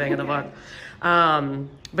breaking anything in the book.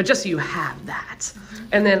 But just so you have that.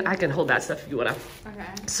 And then I can hold that stuff if you wanna. Okay.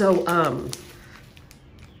 So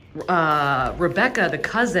Rebecca, the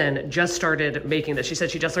cousin, just started making this. She said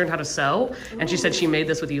she just learned how to sew, and she said she made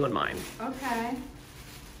this with you in mind. Okay.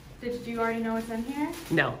 Did you already know what's in here?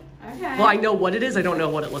 No. Okay. Well, I know what it is. I don't know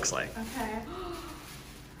what it looks like. Okay.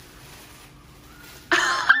 Oh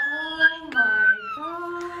my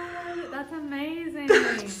god. That's amazing.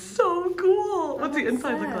 That's so cool. What's the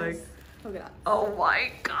inside look like? Look at that. Oh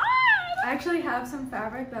my god. I actually have some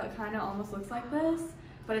fabric that kind of almost looks like this,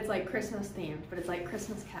 but it's like Christmas themed, but it's like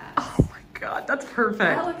Christmas cats. Oh my god, that's perfect.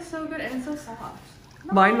 That looks so good and it's so soft.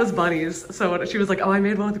 Mine was bunnies. So she was like, oh, I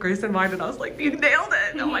made one with Grace in mind. And I was like, you nailed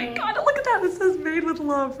it. Oh my god, look at that. It says made with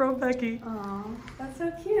love from Becky. Oh, that's so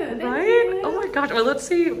cute. Thank Right? you. Oh my gosh. Well, let's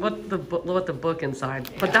see what the book inside.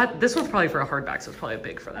 Yeah. But this one's probably for a hardback, so it's probably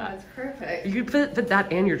big for that. That's perfect. You could fit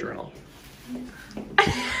that and your journal.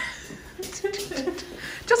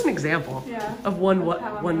 Just an example of what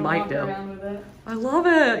one might do. I love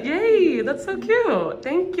it. Yay, that's so cute.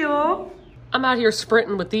 Thank you. I'm out here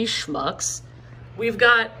sprinting with these schmucks. We've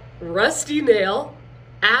got Rusty Nail,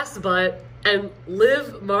 Ass Butt, and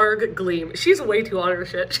Liv Marg Gleam. She's way too on her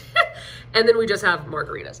shit. And then we just have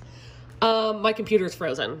margaritas. My computer's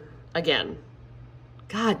frozen again.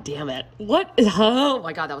 God damn it. What? Oh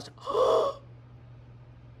my god, that was...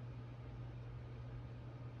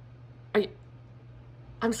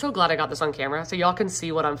 I'm so glad I got this on camera so y'all can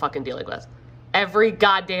see what I'm fucking dealing with every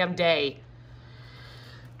goddamn day.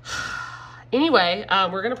 Anyway,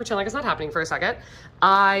 we're gonna pretend like it's not happening for a second.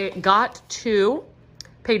 I got to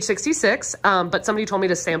page 66, but somebody told me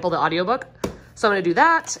to sample the audiobook. So I'm gonna do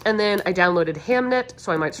that. And then I downloaded Hamnet,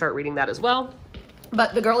 so I might start reading that as well.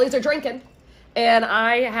 But the girlies are drinking. And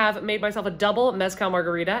I have made myself a double mezcal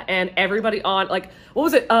margarita and everybody on, like, what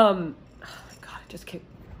was it? Oh my god, I just can't.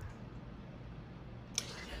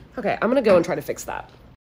 Okay, I'm gonna go and try to fix that.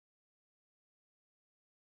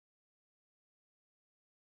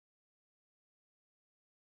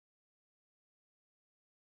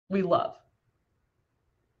 We love.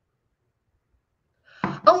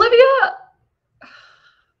 Olivia.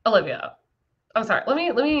 I'm sorry, let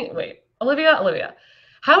me, wait. Olivia.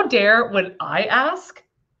 How dare when I ask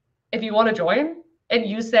if you want to join and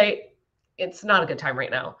you say, it's not a good time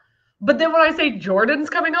right now. But then when I say Jordan's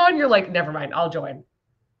coming on, you're like, never mind, I'll join.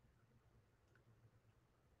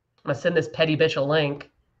 I'm gonna send this petty bitch a link.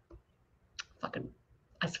 Fucking,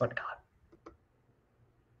 I swear to God.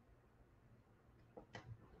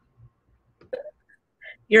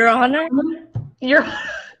 Your Honor?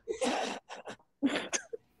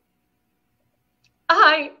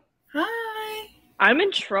 Hi. Hi. I'm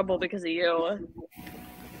in trouble because of you.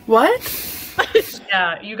 What?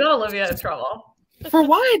 Yeah, you got Olivia in trouble. For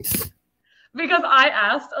what? Because I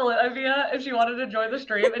asked Olivia if she wanted to join the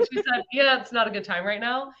stream, and she said, yeah, it's not a good time right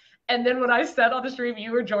now. And then when I said on the stream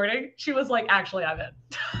you were joining, she was like, actually, I'm in.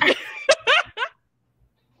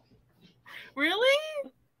 Really?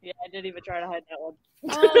 Yeah, I didn't even try to hide that one.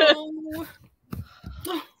 Oh.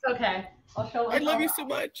 It's okay. I'll show I love you so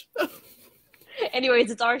much. Anyways,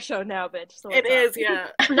 it's our show now, bitch. So It is, yeah.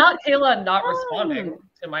 Not Kayla not responding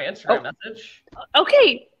to my Instagram message.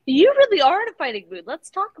 Okay, you really are in a fighting mood. Let's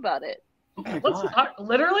talk about it. Oh my Let's God. talk.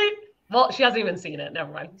 Literally, Well, she hasn't even seen it.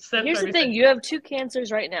 Never mind. Here's the thing: you have 2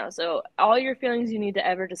 cancers right now, so all your feelings you need to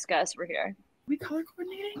ever discuss, we're here. We color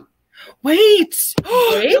coordinating? Wait!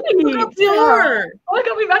 Wait. Look up the art. Oh my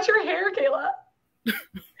god, we match your hair, Kayla.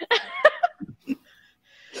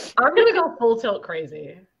 I'm gonna go full tilt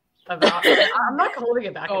crazy about it. I'm not holding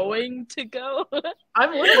it back. Going to go.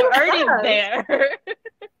 I'm We're already there.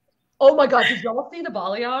 Oh my god, did y'all see the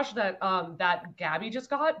balayage that that Gabby just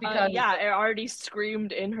got? Because yeah, it already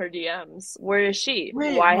screamed in her DMs. Where is she?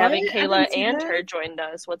 Wait, Why what? haven't I Kayla didn't see and that. her joined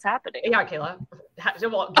us? What's happening? yeah, Kayla.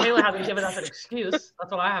 Well, Kayla hasn't given us an excuse.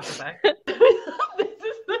 That's what I have to say.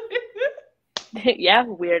 Yeah,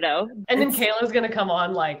 weirdo. And then Kayla's gonna come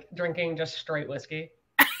on like drinking just straight whiskey.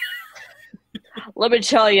 Let me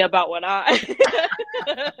tell you about what I.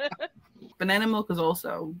 Banana milk is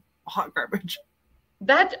also hot garbage.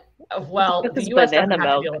 That well, What the is U.S. doesn't banana have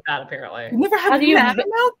to milk? deal with that apparently. You never How had do you banana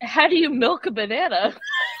milk? How do you milk a banana?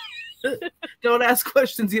 Don't ask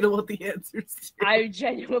questions you don't want the answers to. I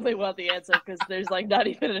genuinely want the answer because there's like not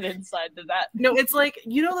even an inside to that. No, it's like,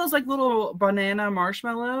 you know those like little banana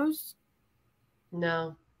marshmallows?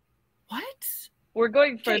 No. What? We're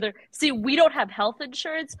going further. See, we don't have health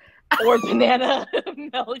insurance or banana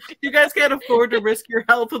milk. You guys can't afford to risk your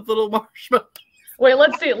health with little marshmallows. Wait,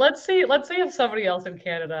 let's see if somebody else in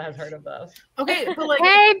Canada has heard of this. Okay, but like,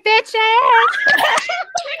 Hey, bitches! She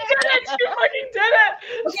did it! She fucking did it!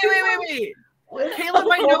 okay, wait. Caleb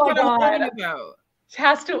might know Oh my what I'm God. talking about.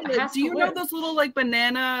 Has to Do you know those little like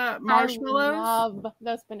banana marshmallows? I love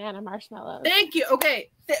those banana marshmallows. Thank you.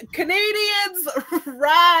 Okay, Canadians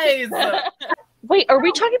rise. Wait, are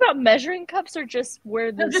we talking about measuring cups or just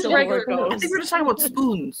where the Just silver regular I goes? think we're just talking about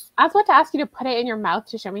spoons. I was about to ask you to put it in your mouth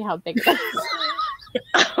to show me how big it is.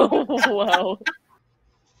 Oh, whoa.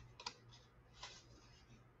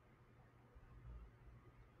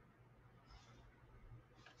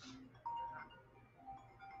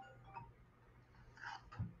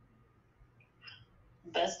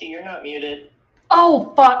 Bestie, you're not muted.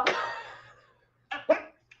 Oh fuck!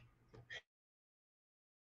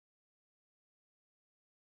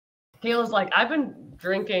 Kayla's like, I've been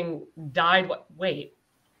drinking dyed. Wait.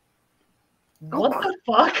 What the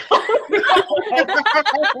fuck?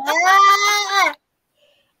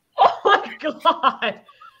 Oh my god!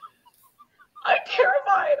 I'm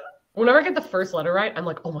terrified. Whenever I get the first letter right, I'm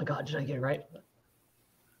like, oh my god, did I get it right?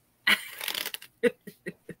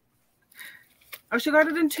 Oh, she got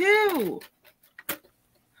it in 2.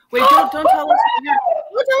 Wait, don't tell us. Don't tell us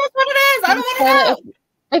what it is. I don't want to know.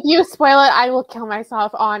 If you spoil it, I will kill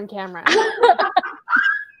myself on camera.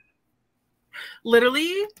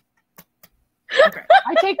 Literally. Okay.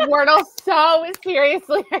 I take Wordle so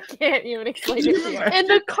seriously, I can't even explain it to you. In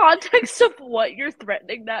the context of what you're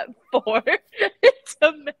threatening that for, it's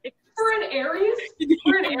amazing. For an Aries? Can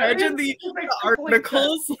For an you imagine Aries? the It's like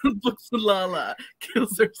articles? Books with Lala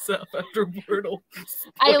kills herself after Wordle.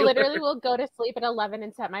 I Spoiler. literally will go to sleep at 11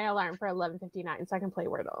 and set my alarm for 11:59 so I can play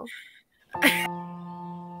Wordle.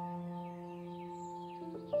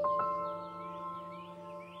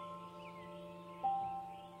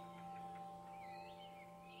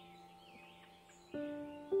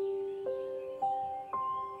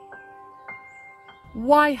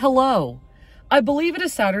 Why, hello. I believe it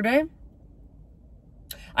is Saturday.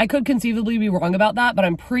 I could conceivably be wrong about that, but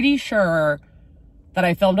I'm pretty sure that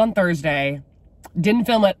I filmed on Thursday, didn't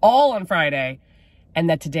film at all on Friday, and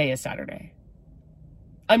that today is Saturday.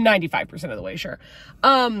 I'm 95% of the way sure.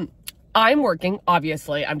 I'm working,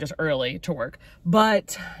 obviously. I'm just early to work.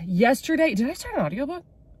 But yesterday, did I start an audiobook?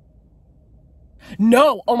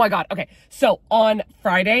 No. Oh my God. Okay. So on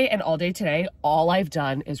Friday and all day today, all I've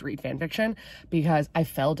done is read fan fiction because I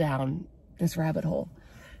fell down this rabbit hole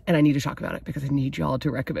and I need to talk about it because I need y'all to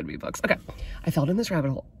recommend me books. Okay. I fell down this rabbit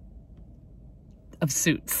hole of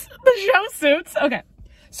Suits, the show Suits. Okay.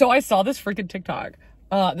 So I saw this freaking TikTok,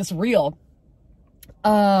 this reel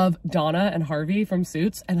of Donna and Harvey from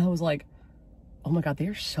Suits. And I was like, oh my God, they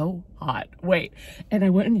are so hot. Wait. And I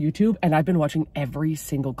went on YouTube and I've been watching every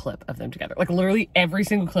single clip of them together. Like literally every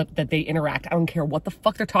single clip that they interact. I don't care what the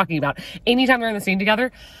fuck they're talking about. Anytime they're in the scene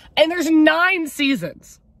together. And there's 9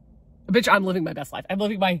 seasons. Bitch, I'm living my best life. I'm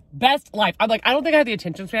living my best life. I'm like, I don't think I have the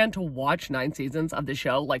attention span to watch 9 seasons of the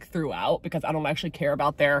show like throughout because I don't actually care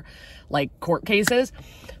about their like court cases.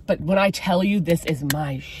 But when I tell you this is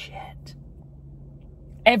my shit,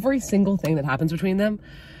 every single thing that happens between them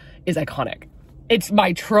is iconic. It's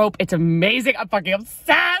my trope. It's amazing. I'm fucking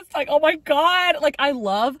obsessed. Like, oh my God. Like, I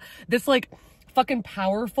love this, like, fucking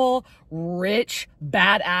powerful, rich,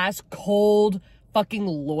 badass, cold, fucking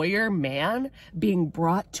lawyer man being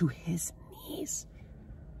brought to his knees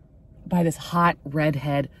by this hot,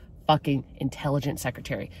 redhead, fucking intelligent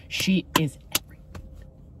secretary. She's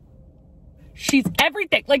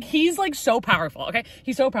everything. Like, he's like so powerful, okay?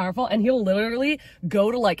 He's so powerful, and he'll literally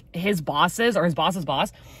go to like his bosses or his boss's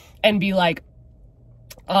boss and be like,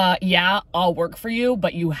 yeah, I'll work for you,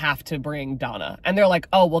 but you have to bring Donna. And they're like,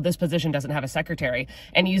 oh, well, this position doesn't have a secretary.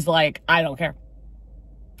 And he's like, I don't care.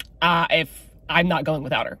 If I'm not going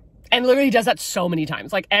without her. And literally does that so many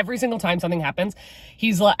times. Like, every single time something happens,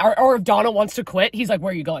 he's like, or if Donna wants to quit, he's like,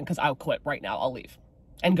 where are you going? Because I'll quit right now. I'll leave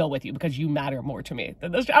and go with you because you matter more to me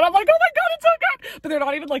than this. And I'm like, oh my God, it's so good. But they're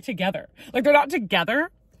not even like together. Like, they're not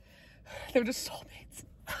together. They're just soulmates.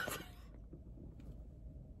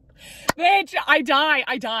 Bitch, I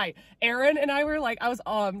die. Erin and I were like, I was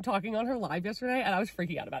talking on her live yesterday, and I was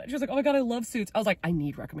freaking out about it. She was like, oh my God, I love Suits. I was like, I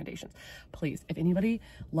need recommendations. Please, if anybody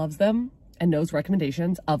loves them and knows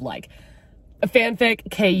recommendations of like a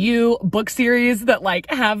fanfic, KU, book series that like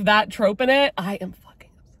have that trope in it, I am fucking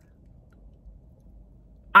obsessed.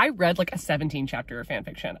 I read like a 17 chapter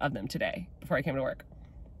fanfiction of them today before I came to work.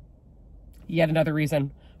 Yet another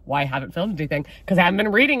reason why I haven't filmed anything, because I haven't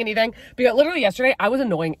been reading anything. Because literally yesterday, I was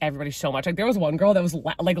annoying everybody so much. Like, there was one girl that was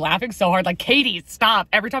like laughing so hard, like, Katie, stop.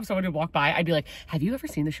 Every time someone would walk by, I'd be like, have you ever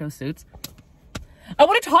seen the show Suits? I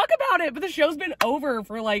want to talk about it, but the show's been over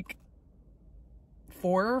for like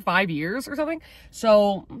 4 or 5 years or something.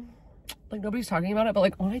 So, like, nobody's talking about it. But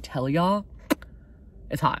like, when I tell y'all,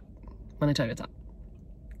 it's hot. When I tell you it's hot.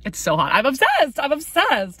 It's so hot. I'm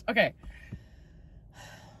obsessed. Okay.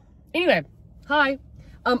 Anyway, hi.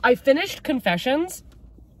 I finished Confessions,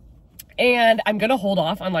 and I'm going to hold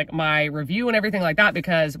off on like my review and everything like that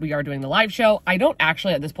because we are doing the live show. I don't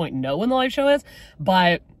actually at this point know when the live show is,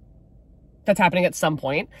 but that's happening at some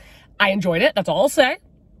point. I enjoyed it. That's all I'll say.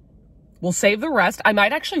 We'll save the rest. I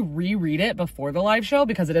might actually reread it before the live show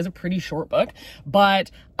because it is a pretty short book,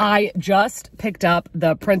 but I just picked up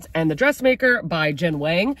The Prince and the Dressmaker by Jen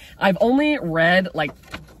Wang. I've only read like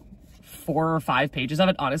 4 or 5 pages of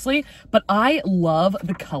it, honestly, but I love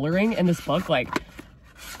the coloring in this book. Like,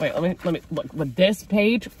 wait, let me look. With this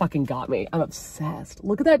page fucking got me. I'm obsessed.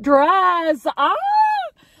 Look at that dress. Ah,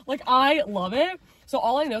 like, I love it. So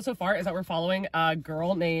all I know so far is that we're following a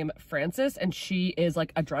girl named Frances, and she is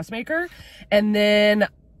like a dressmaker. And then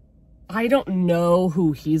I don't know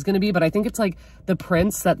who he's gonna be, but I think it's like the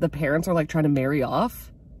prince that the parents are like trying to marry off.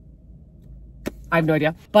 I have no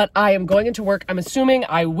idea, but I am going into work. I'm assuming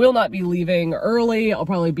I will not be leaving early. I'll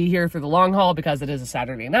probably be here for the long haul because it is a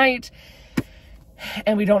Saturday night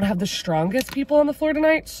and we don't have the strongest people on the floor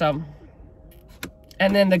tonight. So,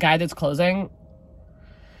 and then the guy that's closing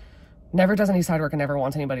never does any side work and never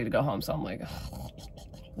wants anybody to go home. So I'm like,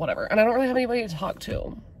 whatever. And I don't really have anybody to talk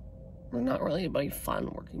to. There's not really anybody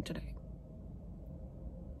fun working today.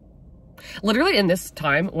 Literally in this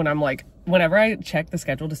time when I'm like, whenever I check the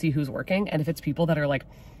schedule to see who's working, and if it's people that are like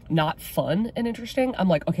not fun and interesting, I'm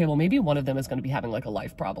like, okay, well, maybe one of them is going to be having like a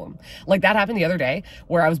life problem. Like, that happened the other day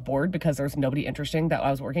where I was bored because there was nobody interesting that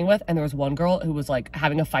I was working with, and there was one girl who was like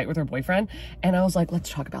having a fight with her boyfriend, and I was like,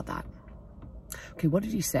 let's talk about that. Okay, what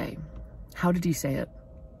did he say? How did he say it?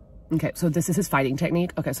 Okay, so this is his fighting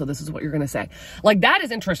technique. Okay, so this is what you're gonna say. Like, that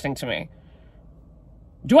is interesting to me.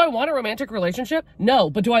 Do I want a romantic relationship?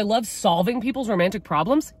 No, but do I love solving people's romantic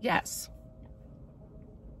problems? Yes.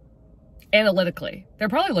 Analytically. They're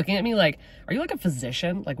probably looking at me like, are you like a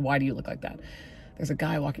physician? Like, why do you look like that? There's a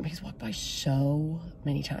guy walking, he's walked by so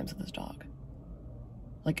many times with his dog.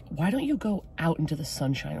 Like, why don't you go out into the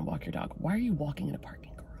sunshine and walk your dog? Why are you walking in a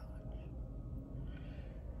parking garage?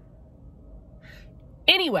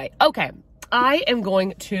 Anyway, okay. I am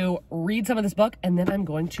going to read some of this book, and then I'm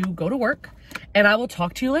going to go to work, and I will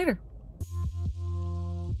talk to you later.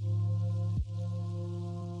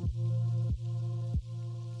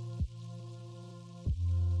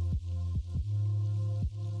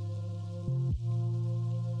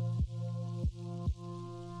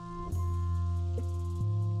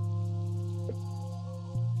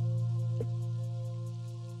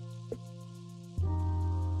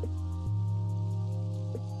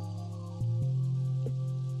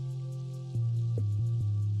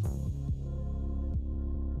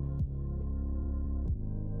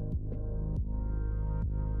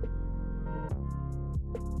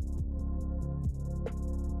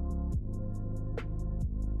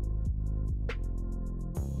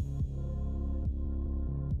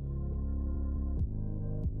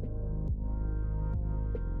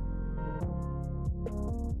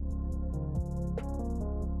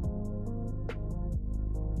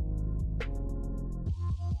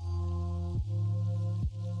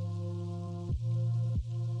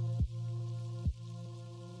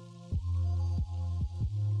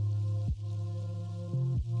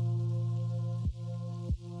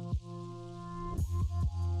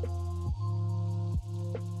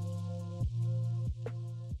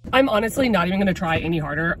 I'm honestly not even gonna try any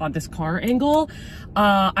harder on this car angle.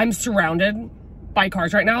 I'm surrounded by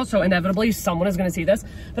cars right now, so inevitably someone is gonna see this,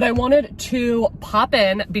 but I wanted to pop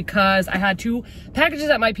in because I had 2 packages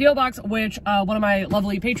at my P.O. box, which one of my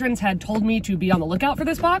lovely patrons had told me to be on the lookout for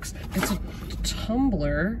this box. It's a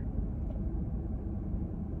tumbler.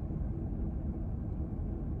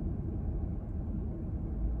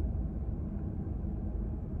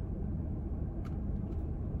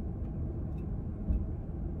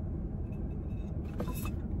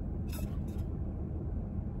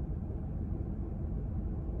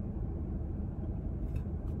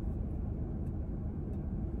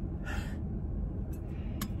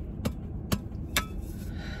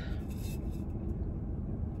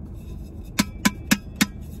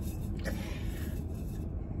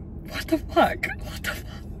 What the fuck? What the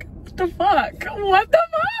fuck? What the fuck? What the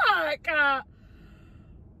fuck?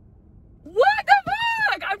 What the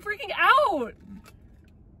fuck? I'm freaking out.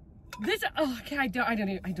 This, oh, okay, I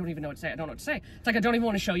don't even know what to say. I don't know what to say. It's like, I don't even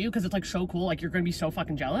want to show you because it's like so cool. Like, you're going to be so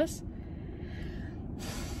fucking jealous.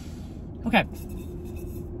 Okay.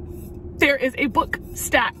 There is a book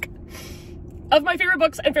stack of my favorite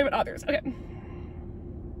books and favorite authors. Okay.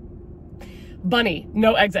 Bunny,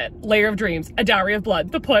 No Exit, Layer of Dreams, A Dowry of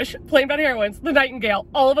Blood, The Push, Plain Bad Heroines, The Nightingale,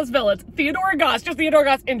 All of Us Villains, Theodora Goss, just Theodora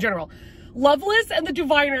Goss in general, Loveless and the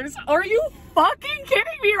Diviners. Are you fucking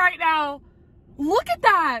kidding me right now? Look at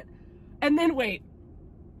that. And then wait.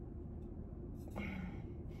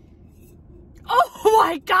 Oh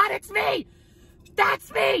my God, it's me.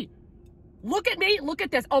 That's me. Look at me. Look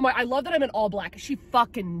at this. Oh my, I love that I'm in all black. She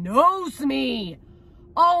fucking knows me.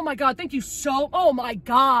 Oh my God, thank you so, oh my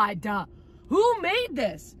God. Who made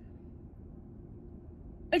this?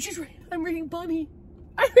 And she's reading, I'm reading Bunny.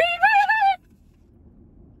 I'm reading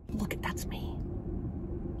Bunny. Look at, that's me.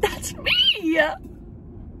 That's me. These are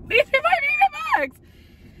my favorite books.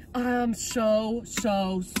 I'm so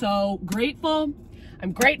grateful.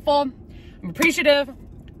 I'm grateful. I'm appreciative.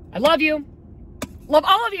 I love you. Love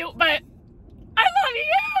all of you, but I love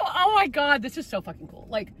you. Oh my God, this is so fucking cool.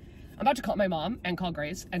 Like, I'm about to call my mom and call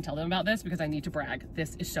Grace and tell them about this because I need to brag.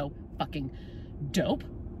 This is so fucking dope.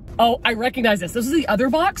 Oh, I recognize this. This is the other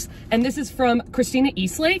box, and this is from Christina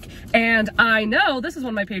Eastlake. And I know this is one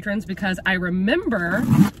of my patrons because I remember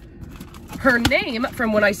her name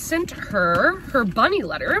from when I sent her bunny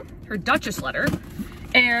letter, her Duchess letter.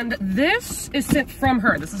 And this is sent from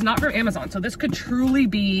her. This is not from Amazon, so this could truly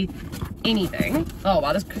be anything. Oh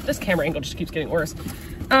wow, this camera angle just keeps getting worse.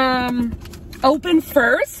 Open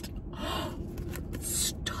first.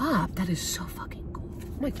 Stop, that is so fucking cool.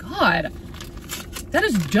 Oh my God, that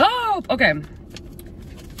is dope. Okay.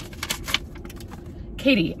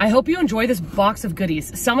 Katie, I hope you enjoy this box of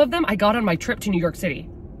goodies. Some of them I got on my trip to New York City.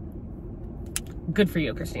 Good for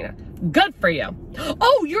you, Christina. Good for you.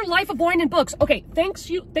 Oh, your Life of Wine and Books. Okay, thank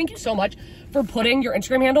you so much for putting your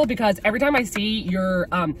Instagram handle, because every time I see your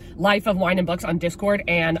Life of Wine and Books on Discord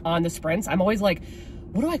and on the sprints, I'm always like,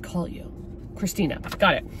 what do I call you? Christina.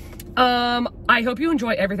 Got it. I hope you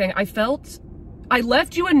enjoy everything. I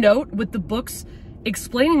left you a note with the books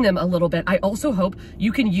explaining them a little bit. I also hope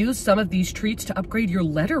you can use some of these treats to upgrade your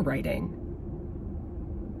letter writing.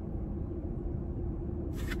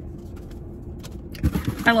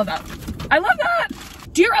 I love that. I love that.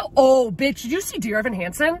 Oh, bitch, did you see Dear Evan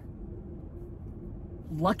Hansen?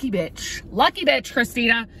 Lucky bitch. Lucky bitch,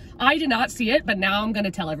 Christina. I did not see it, but now I'm going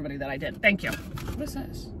to tell everybody that I did. Thank you. What is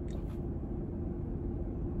this?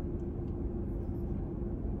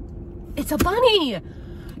 It's a bunny.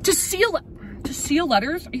 To seal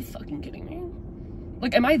letters? Are you fucking kidding me?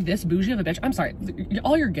 Like, am I this bougie of a bitch? I'm sorry.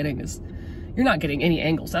 All you're getting is, you're not getting any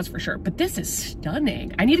angles, that's for sure. But this is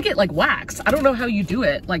stunning. I need to get like wax. I don't know how you do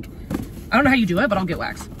it. Like, I don't know how you do it, but I'll get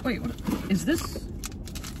wax. Wait, what is this?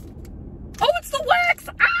 Oh, it's the wax.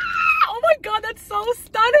 Ah! Oh my God, that's so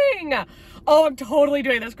stunning. Oh, I'm totally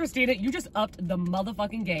doing this, Christina. You just upped the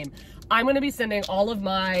motherfucking game. I'm going to be sending all of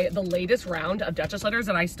the latest round of Duchess letters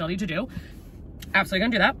that I still need to do. Absolutely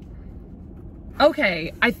gonna do that.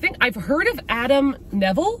 Okay, I think I've heard of Adam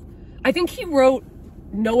Neville. I think he wrote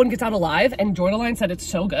No One Gets Out Alive, and Joynaline said it's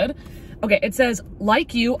so good. Okay, it says,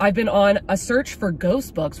 like you, I've been on a search for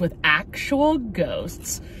ghost books with actual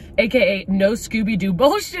ghosts, aka no Scooby-Doo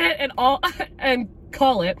bullshit and all, and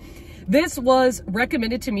call it. This was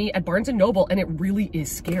recommended to me at Barnes & Noble, and it really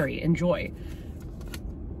is scary. Enjoy.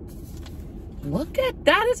 Look at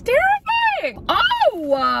that, it's terrifying.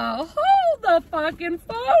 Oh, hold the fucking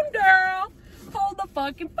phone, girl. Hold the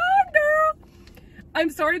fucking phone, girl. I'm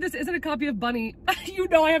sorry this isn't a copy of Bunny. You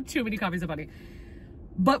know I have too many copies of Bunny.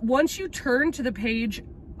 But once you turn to the page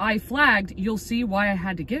I flagged, you'll see why I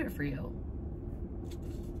had to get it for you.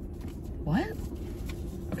 What?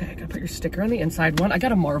 Okay, I gotta put your sticker on the inside. One, I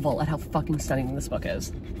gotta marvel at how fucking stunning this book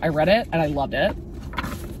is. I read it and I loved it.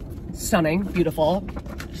 Stunning, beautiful.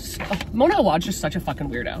 Mona Awad's just such a fucking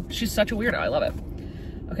weirdo. She's such a weirdo, I love it.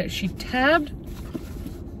 Okay, she tabbed.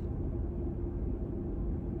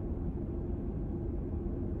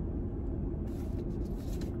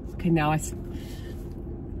 Okay, now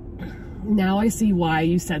I see why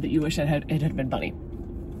you said that you wish it had been Bunny.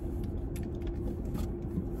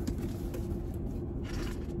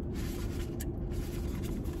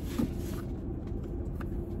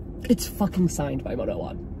 It's fucking signed by Mona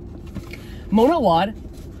Awad. Mona Awad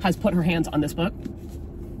has put her hands on this book,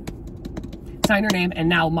 signed her name, and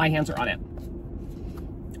now my hands are on it.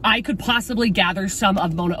 I could possibly gather some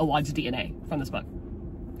of Mona Awad's DNA from this book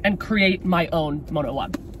and create my own Mona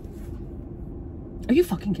Awad. Are you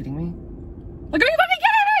fucking kidding me? Like, are you fucking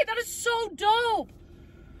kidding me? That is so dope.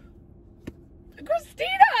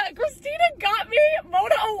 Christina got me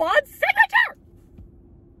Mona Awad's signature.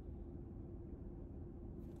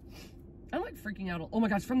 I'm like freaking out. Oh my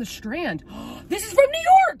God, it's from the Strand. This is from New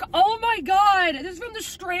York. Oh my God. This is from the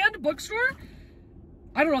Strand bookstore.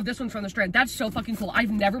 I don't know if this one's from the Strand. That's so fucking cool.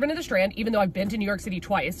 I've never been to the Strand, even though I've been to New York City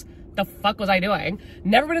twice. The fuck was I doing?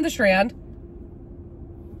 Never been to the Strand.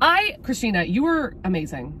 Christina, you were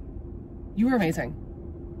amazing. You were amazing.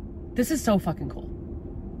 This is so fucking cool.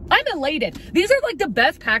 I'm elated. These are like the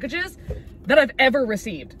best packages that I've ever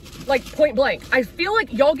received. Like, point blank. I feel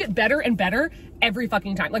like y'all get better and better every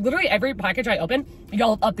fucking time. Like, literally every package I open,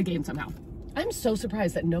 y'all up the game somehow. I'm so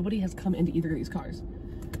surprised that nobody has come into either of these cars.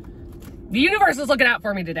 The universe is looking out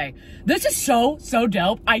for me today. This is so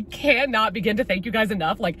dope. I cannot begin to thank you guys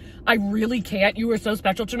enough. Like, I really can't. You are so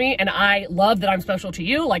special to me, and I love that I'm special to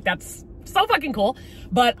you. Like, that's so fucking cool.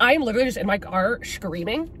 But I am literally just in my car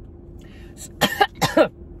screaming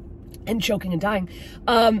and choking and dying.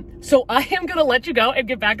 So I am gonna let you go and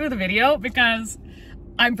get back into the video because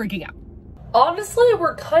I'm freaking out. Honestly,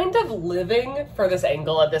 we're kind of living for this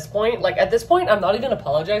angle at this point. Like, at this point, I'm not even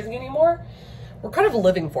apologizing anymore. We're kind of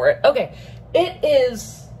living for it. Okay, it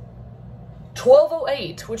is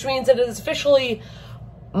 12:08, which means it is officially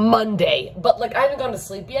Monday. But, like, I haven't gone to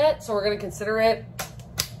sleep yet, so we're going to consider it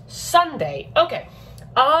Sunday. Okay,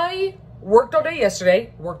 I worked all day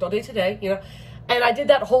yesterday, worked all day today, you know, and I did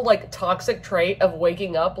that whole, like, toxic trait of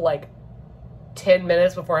waking up, like, 10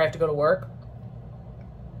 minutes before I have to go to work.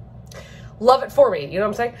 Love it for me, you know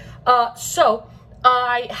what I'm saying? So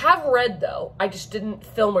I have read, though. I just didn't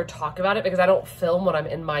film or talk about it because I don't film when I'm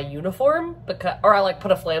in my uniform, or I like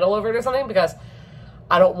put a flannel over it or something because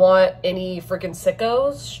I don't want any freaking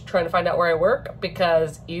sickos trying to find out where I work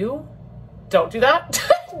because you don't do that.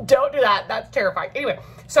 Don't do that. That's terrifying. Anyway,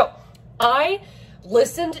 so I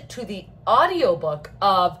listened to the audiobook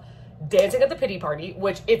of Dancing at the Pity Party,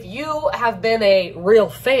 which if you have been a real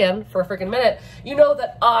fan for a freaking minute, you know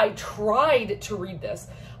that I tried to read this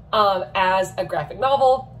as a graphic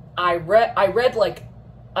novel. I read like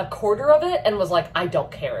a quarter of it and was like, I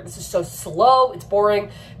don't care. This is so slow. It's boring.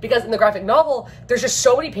 Because in the graphic novel, there's just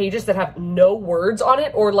so many pages that have no words on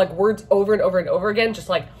it, or like words over and over and over again, just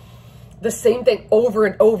like the same thing over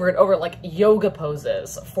and over and over, like yoga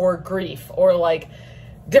poses for grief, or like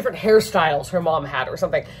different hairstyles her mom had or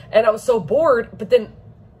something. And I was so bored. But then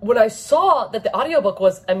when I saw that the audiobook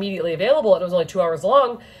was immediately available and it was only 2 hours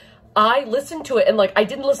long, I listened to it, and like, I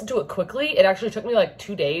didn't listen to it quickly. It actually took me like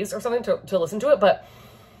 2 days or something to listen to it, but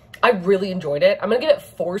I really enjoyed it. I'm gonna give it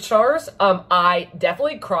 4 stars. I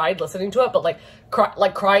definitely cried listening to it,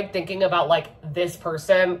 but cried thinking about like this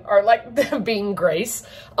person, or like being Grace.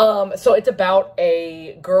 So it's about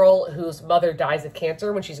a girl whose mother dies of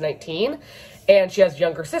cancer when she's 19, and she has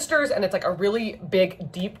younger sisters, and it's like a really big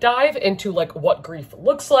deep dive into like what grief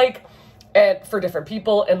looks like and for different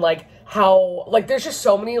people, and like how, like, there's just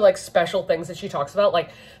so many like special things that she talks about. Like,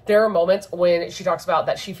 there are moments when she talks about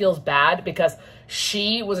that she feels bad because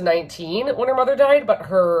she was 19 when her mother died, but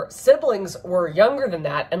her siblings were younger than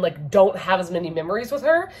that and like don't have as many memories with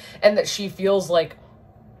her, and that she feels like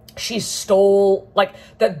she stole, like,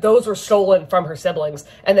 that those were stolen from her siblings,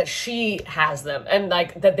 and that she has them, and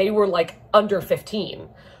like that they were like under 15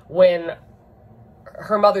 when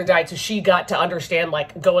her mother died, so she got to understand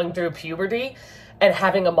like going through puberty and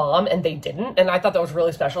having a mom, and they didn't. And I thought that was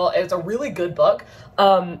really special. It's a really good book.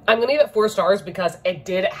 I'm gonna give it 4 stars because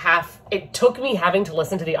it took me having to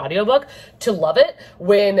listen to the audiobook to love it.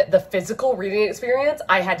 When the physical reading experience,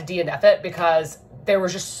 I had to DNF it because there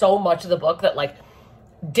was just so much of the book that like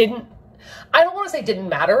I don't want to say didn't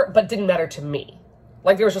matter, but didn't matter to me.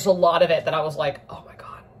 Like, there was just a lot of it that I was like, oh my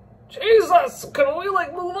God, Jesus, can we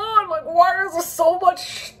like move on? Like, why is there so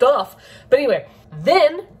much stuff? But anyway,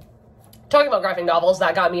 then talking about graphic novels,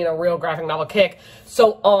 that got me in a real graphic novel kick.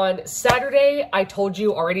 So on Saturday, I told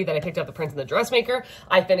you already that I picked up The Prince and the Dressmaker.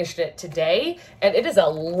 I finished it today, and it is a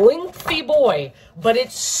lengthy boy, but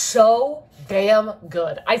it's so damn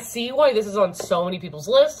good. I see why this is on so many people's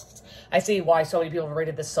lists. I see why so many people have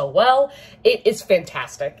rated this so well. It is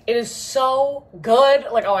fantastic. It is so good.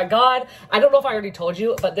 Like, oh my God. I don't know if I already told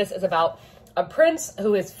you, but this is about a prince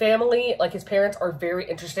who his family, like his parents, are very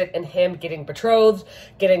interested in him getting betrothed,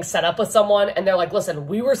 getting set up with someone. And they're like, listen,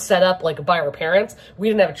 we were set up like by our parents. We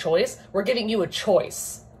didn't have a choice. We're giving you a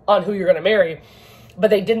choice on who you're going to marry. But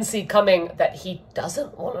they didn't see coming that he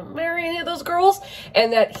doesn't want to marry any of those girls.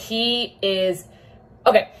 And that he is,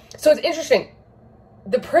 okay, so it's interesting.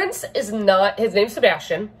 The prince is not, his name's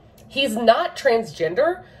Sebastian. He's not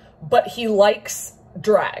transgender, but he likes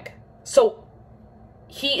drag. So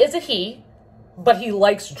he is a he, but he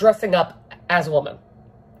likes dressing up as a woman.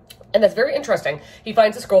 And that's very interesting. He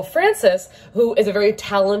finds this girl, Frances, who is a very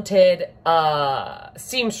talented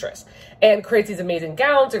seamstress and creates these amazing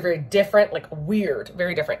gowns. They're very different, like weird,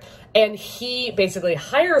 very different. And he basically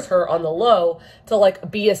hires her on the low to like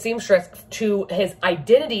be a seamstress to his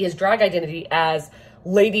identity, his drag identity as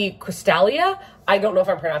Lady Crystalia. I don't know if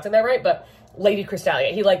I'm pronouncing that right, but Lady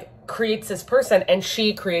Crystalia. He like creates this person and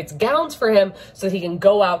she creates gowns for him so that he can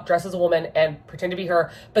go out, dress as a woman and pretend to be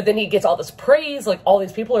her. But then he gets all this praise. Like all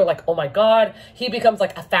these people are like, oh my God. He becomes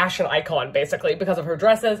like a fashion icon basically because of her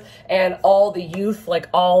dresses, and all the youth, like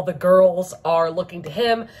all the girls are looking to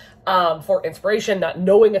him for inspiration, not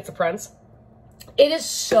knowing it's a prince. It is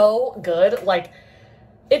so good. Like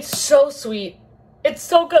it's so sweet. It's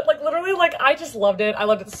so good. Like literally, like I just loved it. I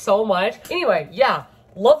loved it so much. Anyway, yeah,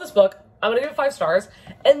 love this book. I'm gonna give it 5 stars.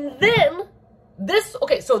 And then this,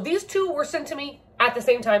 okay, so these two were sent to me at the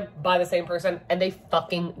same time by the same person, and they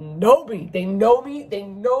fucking know me. They know me. They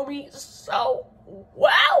know me so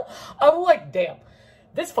well. I'm like, damn,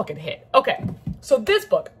 this fucking hit. Okay, so this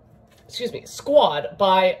book, excuse me, Squad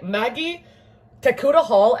by Maggie Takuta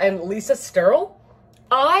Hall and Lisa Sterl.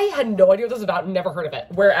 I had no idea what this was about, never heard of it.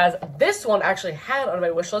 Whereas this one actually had on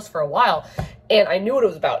my wish list for a while, and I knew what it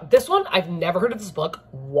was about. This one, I've never heard of this book.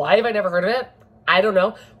 Why have I never heard of it? I don't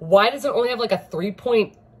know. Why does it only have like a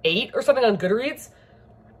 3.8 or something on Goodreads?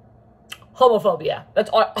 Homophobia. That's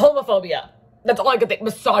all. Homophobia. That's all I can think.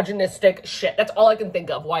 Misogynistic shit. That's all I can think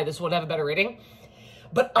of why this would have a better rating.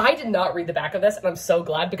 But I did not read the back of this, and I'm so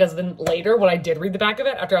glad, because then later when I did read the back of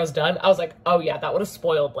it, after I was done, I was like, oh yeah, that would have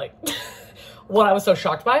spoiled like what I was so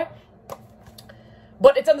shocked by.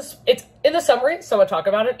 But it's in the summary, so I'm gonna talk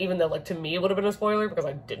about it, even though like to me it would have been a spoiler because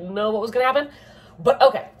I didn't know what was gonna happen. But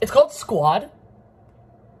okay, it's called Squad.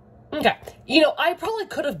 Okay, you know, I probably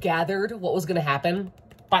could have gathered what was gonna happen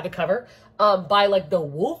by the cover, by like the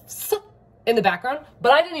wolves in the background,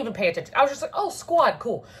 but I didn't even pay attention. I was just like, oh, Squad,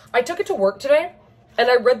 cool. I took it to work today, and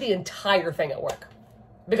I read the entire thing at work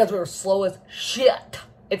because we were slow as shit.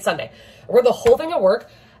 It's Sunday. I read the whole thing at work,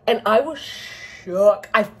 and I was shook.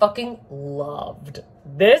 I fucking loved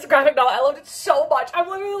this graphic novel. I loved it so much. I'm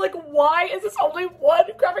literally like, why is this only one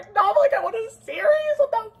graphic novel? Like, I wanted a series.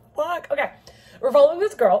 What the fuck? Okay. We're following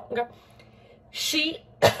this girl. Okay. She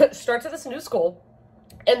starts at this new school,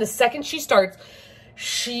 and the second she starts,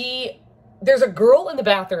 there's a girl in the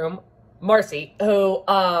bathroom, Marcy, who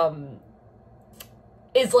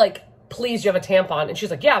is like, please, you have a tampon? And she's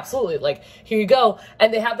like, yeah, absolutely, like, here you go.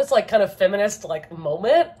 And they have this like kind of feminist like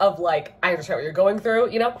moment of like, I understand what you're going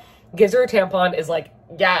through, you know, gives her a tampon, is like,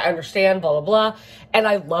 yeah, I understand, blah blah blah. And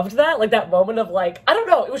I loved that, like that moment of like, I don't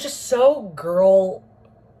know, it was just so girl.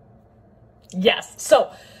 Yes,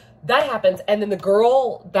 so that happens, and then the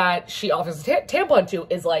girl that she offers a tampon to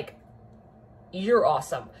is like, you're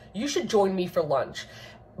awesome, you should join me for lunch.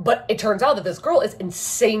 But it turns out that this girl is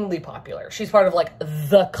insanely popular. She's part of like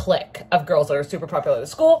the clique of girls that are super popular at the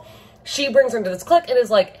school. She brings her into this clique and is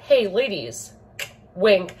like, hey ladies,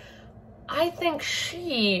 wink, I think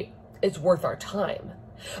she is worth our time.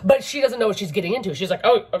 But she doesn't know what she's getting into. She's like,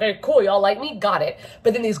 oh, okay, cool, y'all like me, got it.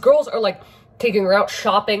 But then these girls are like taking her out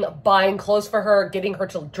shopping, buying clothes for her, getting her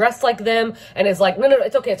to dress like them, and is like, no,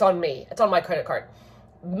 it's okay, it's on me. It's on my credit card.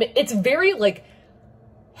 It's very like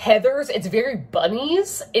Heathers, it's very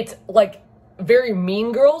bunnies, it's like very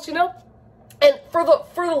Mean Girls, you know? And for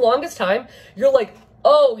the longest time, you're like,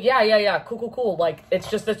 oh yeah, cool, like it's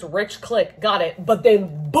just this rich clique, got it. But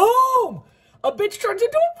then boom, a bitch turns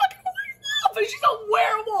into a fucking werewolf, and she's a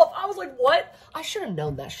werewolf. I was like, what? I should have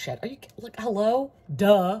known that shit. Are you like, hello?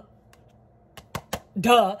 Duh.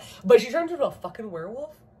 But she turns into a fucking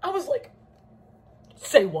werewolf. I was like,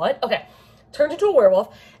 say what? Okay, turns into a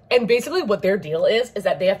werewolf. And basically what their deal is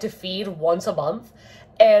that they have to feed once a month.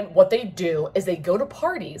 And what they do is they go to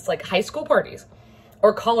parties, like high school parties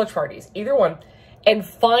or college parties, either one, and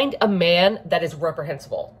find a man that is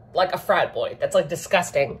reprehensible, like a frat boy that's like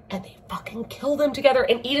disgusting, and they fucking kill them together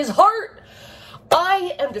and eat his heart.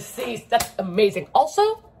 I am deceased. That's amazing.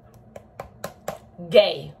 Also,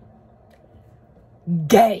 gay.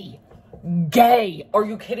 Gay. Gay. Are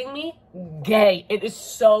you kidding me? Gay. It is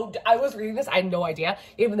so... I was reading this. I had no idea,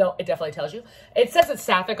 even though it definitely tells you. It says it's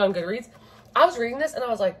sapphic on Goodreads. I was reading this and I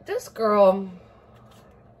was like, this girl,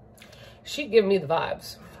 she giving me the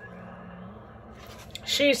vibes.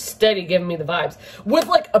 She's steady giving me the vibes. With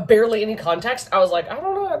like a barely any context, I was like, I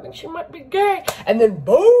don't know, I think she might be gay. And then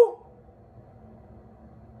boom,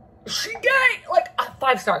 she gay. Like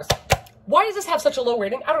 5 stars. Why does this have such a low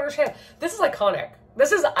rating? I don't understand. This is iconic.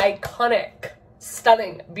 This is iconic.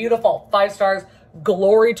 Stunning. Beautiful. 5 stars.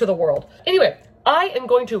 Glory to the world. Anyway, I am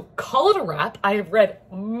going to call it a wrap. I have read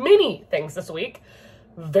many things this week.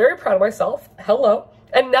 Very proud of myself. Hello.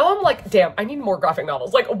 And now I'm like, damn, I need more graphic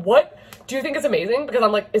novels. Like, what do you think is amazing? Because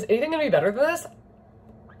I'm like, is anything gonna be better than this?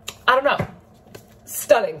 I don't know.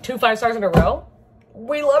 Stunning. 2 5 stars in a row.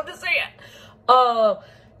 We love to see it.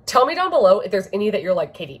 Tell me down below if there's any that you're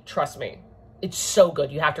like, Katie, trust me. It's so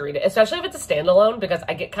good. You have to read it. Especially if it's a standalone, because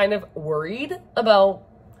I get kind of worried about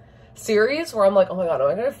series where I'm like, oh my god, am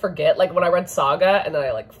I gonna forget? Like when I read Saga and then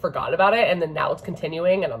I like forgot about it, and then now it's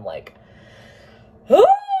continuing and I'm like, oh,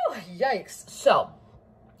 yikes. So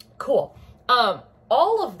cool.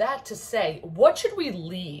 All of that to say, what should we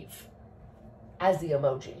leave as the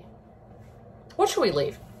emoji? What should we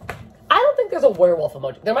leave? I don't think there's a werewolf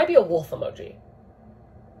emoji. There might be a wolf emoji.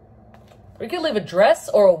 We could leave a dress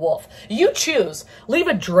or a wolf. You choose. Leave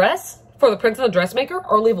a dress for the Prince and the Dressmaker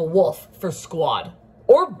or leave a wolf for Squad.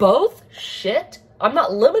 Or both. Shit. I'm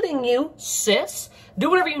not limiting you, sis. Do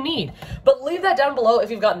whatever you need. But leave that down below if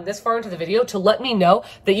you've gotten this far into the video to let me know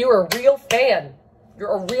that you're a real fan.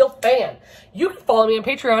 You're a real fan. You can follow me on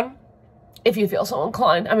Patreon if you feel so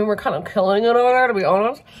inclined. I mean, we're kind of killing it over there, to be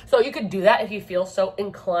honest. So you could do that if you feel so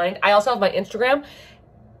inclined. I also have my Instagram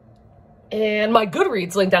and my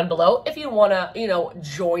Goodreads link down below if you want to, you know,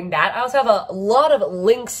 join that. I also have a lot of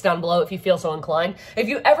links down below if you feel so inclined. If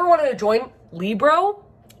you ever wanted to join Libro,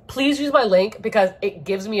 please use my link because it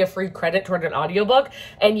gives me a free credit toward an audiobook.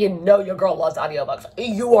 And you know your girl loves audiobooks.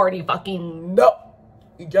 You already fucking know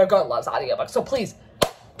your girl loves audiobooks. So please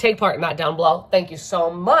take part in that down below. Thank you so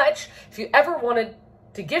much. If you ever wanted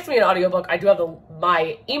to gift me an audiobook, I do have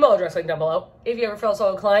my email address link down below. If you ever feel so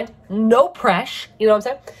inclined, no press, you know what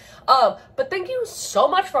I'm saying? But thank you so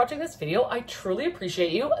much for watching this video. I truly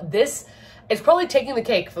appreciate you. This is probably taking the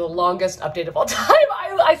cake for the longest update of all time.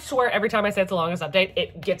 I swear every time I say it's the longest update,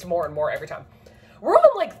 it gets more and more every time. We're on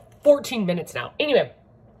like 14 minutes now. Anyway,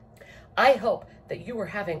 I hope that you are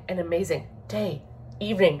having an amazing day,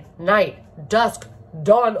 evening, night, dusk,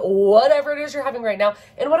 dawn, whatever it is you're having right now,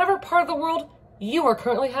 in whatever part of the world you are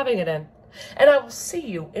currently having it in. And I will see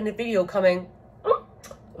you in a video coming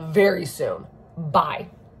very soon. Bye.